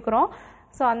இப்படி கொடுக்குறோம்.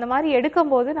 ஸோ அந்த மாதிரி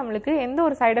எடுக்கும்போது நம்மளுக்கு எந்த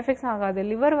ஒரு சைடு எஃபெக்ட்ஸும் ஆகாது.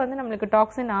 லிவர் வந்து நம்மளுக்கு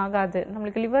டாக்ஸின் ஆகாது.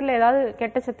 நம்மளுக்கு லிவரில் ஏதாவது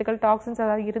கெட்ட சத்துக்கள் டாக்ஸின்ஸ்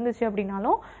ஏதாவது இருந்துச்சு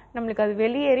அப்படின்னாலும் நம்மளுக்கு அது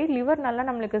வெளியேறி லிவர் நல்லா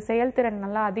நம்மளுக்கு செயல்திறன்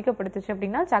நல்லா அதிகப்படுத்துச்சு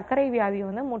அப்படின்னா சர்க்கரை வியாதியை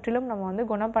வந்து முற்றிலும் நம்ம வந்து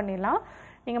குணம் பண்ணிடலாம்.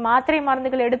 நீங்கள் மாத்திரை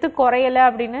மருந்துகள் எடுத்து குறையலை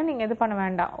அப்படின்னு நீங்கள் இது பண்ண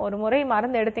வேண்டாம். ஒரு முறை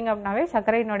மருந்து எடுத்தீங்க அப்படின்னாவே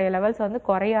சர்க்கரையினுடைய லெவல்ஸ் வந்து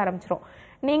குறைய ஆரம்பிச்சிடும்.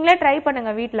 நீங்களே ட்ரை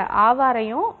பண்ணுங்க வீட்டில்.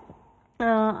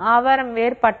 ஆவாரம்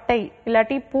வேர் பட்டை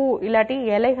இல்லாட்டி பூ இல்லாட்டி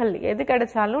இலைகள் எது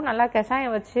கிடைச்சாலும் நல்லா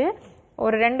கஷாயம் வச்சு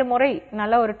ஒரு 2 முறை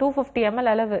நல்லா ஒரு 250 ml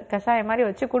அளவு கஷாயம் மாதிரி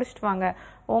வச்சு குடிச்சிட்டு வாங்க.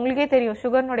 உங்களுக்கே தெரியும்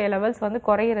சுகர்னுடைய லெவல்ஸ் வந்து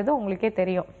குறையிறது உங்களுக்கே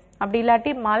தெரியும். அப்படி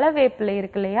இல்லாட்டி மலை வேப்பிலை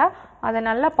இருக்கு இல்லையா, அதை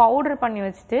நல்லா பவுடர் பண்ணி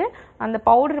வச்சுட்டு அந்த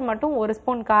பவுடர் மட்டும் 1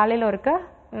 ஸ்பூன் காலையில் ஒருக்க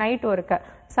நைட் ஒருக்க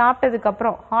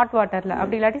சாப்பிட்டதுக்கப்புறம் ஹாட் வாட்டரில்,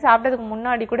 அப்படி இல்லாட்டி சாப்பிட்டதுக்கு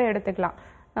முன்னாடி கூட எடுத்துக்கலாம்.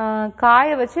 காய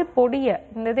வச்சு பொடியை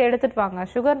இந்த இதை எடுத்துட்டு வாங்க.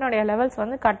 சுகர்னுடைய லெவல்ஸ்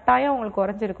வந்து கட்டாயம் உங்களுக்கு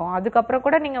குறைஞ்சிருக்கும். அதுக்கப்புறம்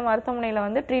கூட நீங்கள் மருத்துவமனையில்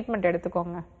வந்து ட்ரீட்மெண்ட்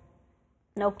எடுத்துக்கோங்க.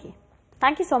 Okay,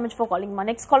 thank you so much for காலிங்மா.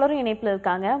 Next காலரும் இணைப்பில்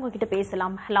இருக்காங்க, உங்ககிட்ட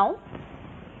பேசலாம். ஹலோ.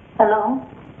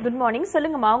 Good morning.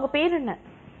 சொல்லுங்கம்மா, உங்க பேர் என்ன?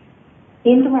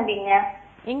 இந்துமதிங்க.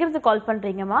 எங்கிருந்து கால்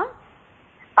பண்றீங்கம்மா?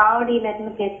 ஆவடியில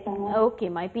இருந்து பேசுறேங்க.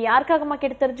 ஓகேம்மா, இப்போ யாருக்காகம்மா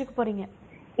கேட்டு தெரிஞ்சுக்க போறீங்க?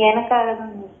 எனக்காக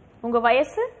தான். உங்க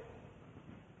வயசு?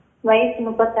 வயசு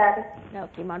 36.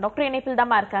 ஓகேம்மா, டாக்டர் இணைப்பில்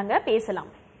தாம்மா இருக்காங்க, பேசலாம்.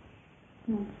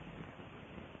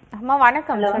 அம்மா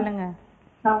வணக்கம், சொல்லுங்க.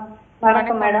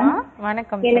 வணக்கம் மேடம்.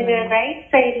 வணக்கம். எனக்கு ரைட்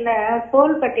சைடுல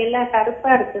தோள்பட்டையில கருப்பா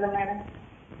இருக்குது மேடம்.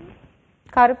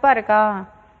 கருப்பா இருக்கா?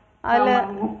 அதுல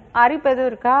அரிப்பு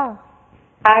எதுவும் இருக்கா?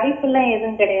 அரிப்புலாம்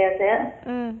எதுவும் கிடையாது.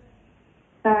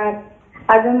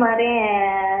 அது மாதிரி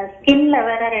ஸ்கின்ல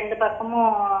வேற 2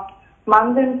 பக்கமும்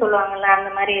மங்குன்னு சொல்லுவாங்கல்ல,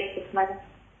 அந்த மாதிரி இருக்கு மேடம்.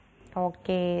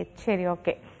 ஓகே, சரி,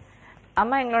 ஓகே.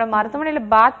 அம்மா, எங்களோட மருத்துவமனையில்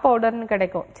பாத் பவுடர்னு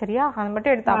கிடைக்கும். சரியா? அதை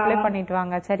மட்டும் எடுத்து அப்ளை பண்ணிட்டு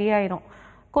வாங்க, சரியாயிரும்.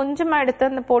 கொஞ்சமா எடுத்து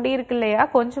அந்த பொடி இருக்கு இல்லையா,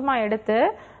 கொஞ்சமா எடுத்து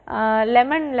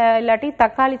லெமன்ல இல்லாட்டி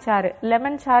தக்காளி சாறு,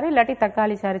 லெமன் சாறு இல்லாட்டி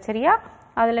தக்காளி சாறு, சரியா,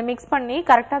 அதில் மிக்ஸ் பண்ணி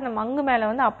கரெக்டாக அந்த மங்கு மேலே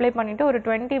வந்து அப்ளை பண்ணிவிட்டு ஒரு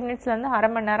 20 மினிட்ஸ்லேருந்து அரை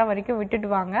மணி நேரம் வரைக்கும் விட்டுட்டு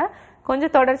வாங்க.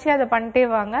 கொஞ்சம் தொடர்ச்சியாக அதை பண்ணிட்டே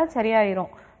வாங்க,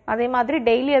 சரியாயிரும். அதே மாதிரி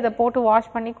டெய்லி அதை போட்டு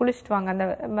வாஷ் பண்ணி குளிச்சுட்டு வாங்க.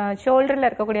 அந்த ஷோல்டரில்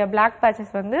இருக்கக்கூடிய பிளாக்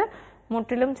பேச்சஸ் வந்து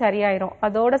முற்றிலும் சரியாயிரும்.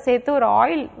 அதோட சேர்த்து ஒரு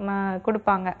ஆயில்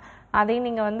கொடுப்பாங்க, அதையும்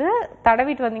நீங்கள் வந்து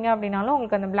தடவிட்டு வந்தீங்க அப்படின்னாலும்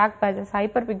உங்களுக்கு அந்த black patches,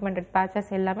 hyper pigmented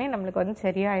patches எல்லாமே நம்மளுக்கு வந்து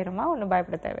சரியாயிருமா. ஒன்றும்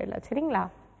பயப்பட தேவையில்லை, சரிங்களா?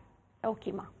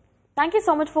 ஓகேம்மா, thank you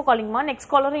so much for காலிங்மா. Next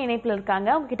காலரும் இணைப்பில் இருக்காங்க,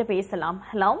 உங்ககிட்ட பேசலாம்.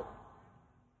 ஹலோ.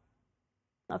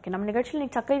 ஓகே, நம்ம நிகழ்ச்சியில்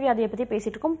இன்னைக்கு சர்க்கரை வியாதியை பற்றி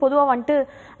பேசிட்டு இருக்கோம். பொதுவாக வந்துட்டு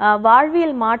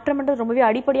வாழ்வியல் மாற்றம்ன்றது ரொம்பவே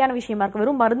அடிப்படையான விஷயமா இருக்கு.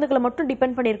 வெறும் மருந்துகளை மட்டும்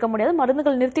டிபெண்ட் பண்ணி இருக்க முடியாது.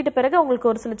 மருந்துகள் நிறுத்திட்ட பிறகு அவங்களுக்கு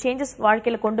ஒரு சில சேஞ்சஸ்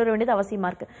வாழ்க்கையில் கொண்டு வர வேண்டியது அவசியமா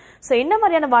இருக்கு. ஸோ என்ன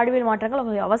மாதிரியான வாழ்வியல் மாற்றங்கள்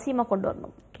அவங்களுக்கு அவசியமாக கொண்டு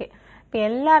வரணும்? ஓகே, இப்போ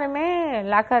எல்லாருமே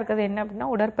லேக்காக இருக்கிறது என்ன அப்படின்னா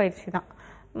உடற்பயிற்சி தான்.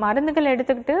 மருந்துகள்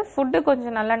எடுத்துக்கிட்டு ஃபுட்டு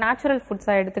கொஞ்சம் நல்லா நேச்சுரல்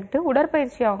ஃபுட்ஸாக எடுத்துக்கிட்டு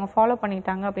உடற்பயிற்சி அவங்க ஃபாலோ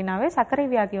பண்ணிட்டாங்க அப்படின்னாவே சர்க்கரை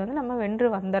வியாதி வந்து நம்ம வென்று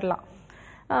வந்துடலாம்.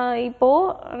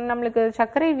 இப்போது நம்மளுக்கு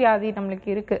சர்க்கரை வியாதி நம்மளுக்கு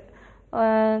இருக்குது.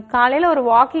 காலையில் ஒரு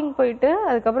வாக்கிங் போயிட்டு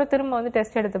அதுக்கப்புறம் திரும்ப வந்து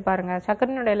டெஸ்ட் எடுத்து பாருங்கள்,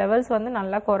 சர்க்கரையினுடைய லெவல்ஸ் வந்து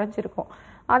நல்லா குறைஞ்சிருக்கும்.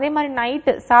 அதே மாதிரி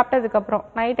நைட்டு சாப்பிட்டதுக்கப்புறம்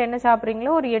நைட் என்ன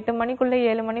சாப்பிட்றீங்களோ ஒரு 8 மணிக்குள்ளே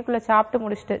 7 மணிக்குள்ளே சாப்பிட்டு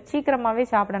முடிச்சுட்டு சீக்கிரமாகவே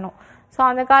சாப்பிடணும். ஸோ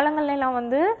அந்த காலங்கள்லாம்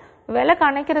வந்து விளக்கு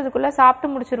அணைக்கிறதுக்குள்ளே சாப்பிட்டு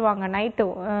முடிச்சிருவாங்க.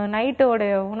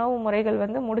 நைட்டோடைய உணவு முறைகள்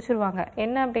வந்து முடிச்சிருவாங்க.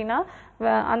 என்ன அப்படின்னா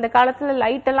அந்த காலத்தில்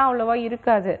லைட்டெல்லாம் அவ்வளோவா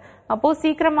இருக்காது. அப்போது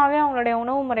சீக்கிரமாகவே அவங்களுடைய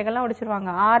உணவு முறைகள்லாம்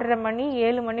முடிச்சிருவாங்க. 6:30 மணி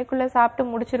 7 மணிக்குள்ளே சாப்பிட்டு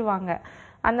முடிச்சிருவாங்க.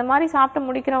 அந்த மாதிரி சாப்பிட்டு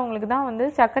முடிக்கிறவங்களுக்கு தான் வந்து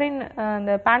சர்க்கரை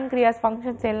இந்த பேன்க்ரியாஸ்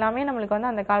ஃபங்க்ஷன்ஸ் எல்லாமே நம்மளுக்கு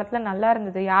வந்து அந்த காலத்தில் நல்லா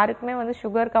இருந்தது. யாருக்குமே வந்து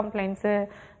சுகர் கம்ப்ளைண்ட்ஸு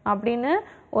அப்படின்னு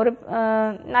ஒரு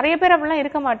நிறைய பேர் அப்படிலாம்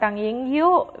இருக்க மாட்டாங்க.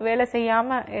 எங்கேயோ வேலை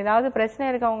செய்யாமல் ஏதாவது பிரச்சனை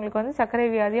இருக்கவங்களுக்கு வந்து சர்க்கரை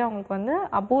வியாதி அவங்களுக்கு வந்து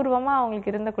அபூர்வமாக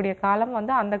அவங்களுக்கு இருந்தக்கூடிய காலம்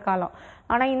வந்து அந்த காலம்.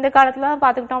 ஆனால் இந்த காலத்தில்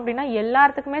பார்த்துக்கிட்டோம் அப்படின்னா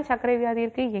எல்லாத்துக்குமே சர்க்கரை வியாதி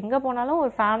இருக்குது. எங்கே போனாலும்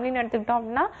ஒரு ஃபேமிலின்னு எடுத்துக்கிட்டோம்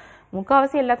அப்படின்னா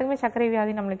முக்கால்வாசி எல்லாத்துக்குமே சர்க்கரை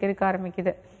வியாதி நம்மளுக்கு இருக்க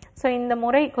ஆரம்பிக்குது. ஸோ இந்த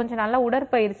முறை கொஞ்சம் நல்ல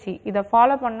உடற்பயிற்சி இதை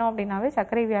ஃபாலோ பண்ணோம் அப்படின்னாவே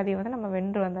சர்க்கரை வியாதியை வந்து நம்ம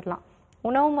வென்று வந்துடலாம்.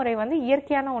 உணவு முறை வந்து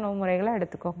இயற்கையான உணவு முறைகளை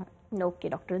எடுத்துக்கோங்க. ஓகே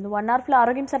டாக்டர், இந்த 1 hour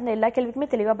ஆரோக்கியம் சார்ந்த எல்லா கேள்விக்குமே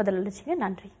தெளிவாக பதில் அளிச்சிங்க.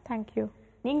 நன்றி. தேங்க்யூ.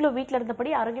 நீங்களும் வீட்டில்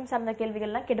இருந்தபடி ஆரோக்கியம் சார்ந்த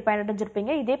கேள்விகள்லாம் கேட்டு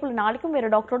பயனடைஞ்சிருப்பீங்க. இதே போல் நாளைக்கும்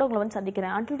வேறு டாக்டரோட உங்களை வந்து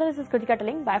சந்திக்கிறேன். Until then, this is Kritika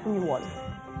telling bye from you all.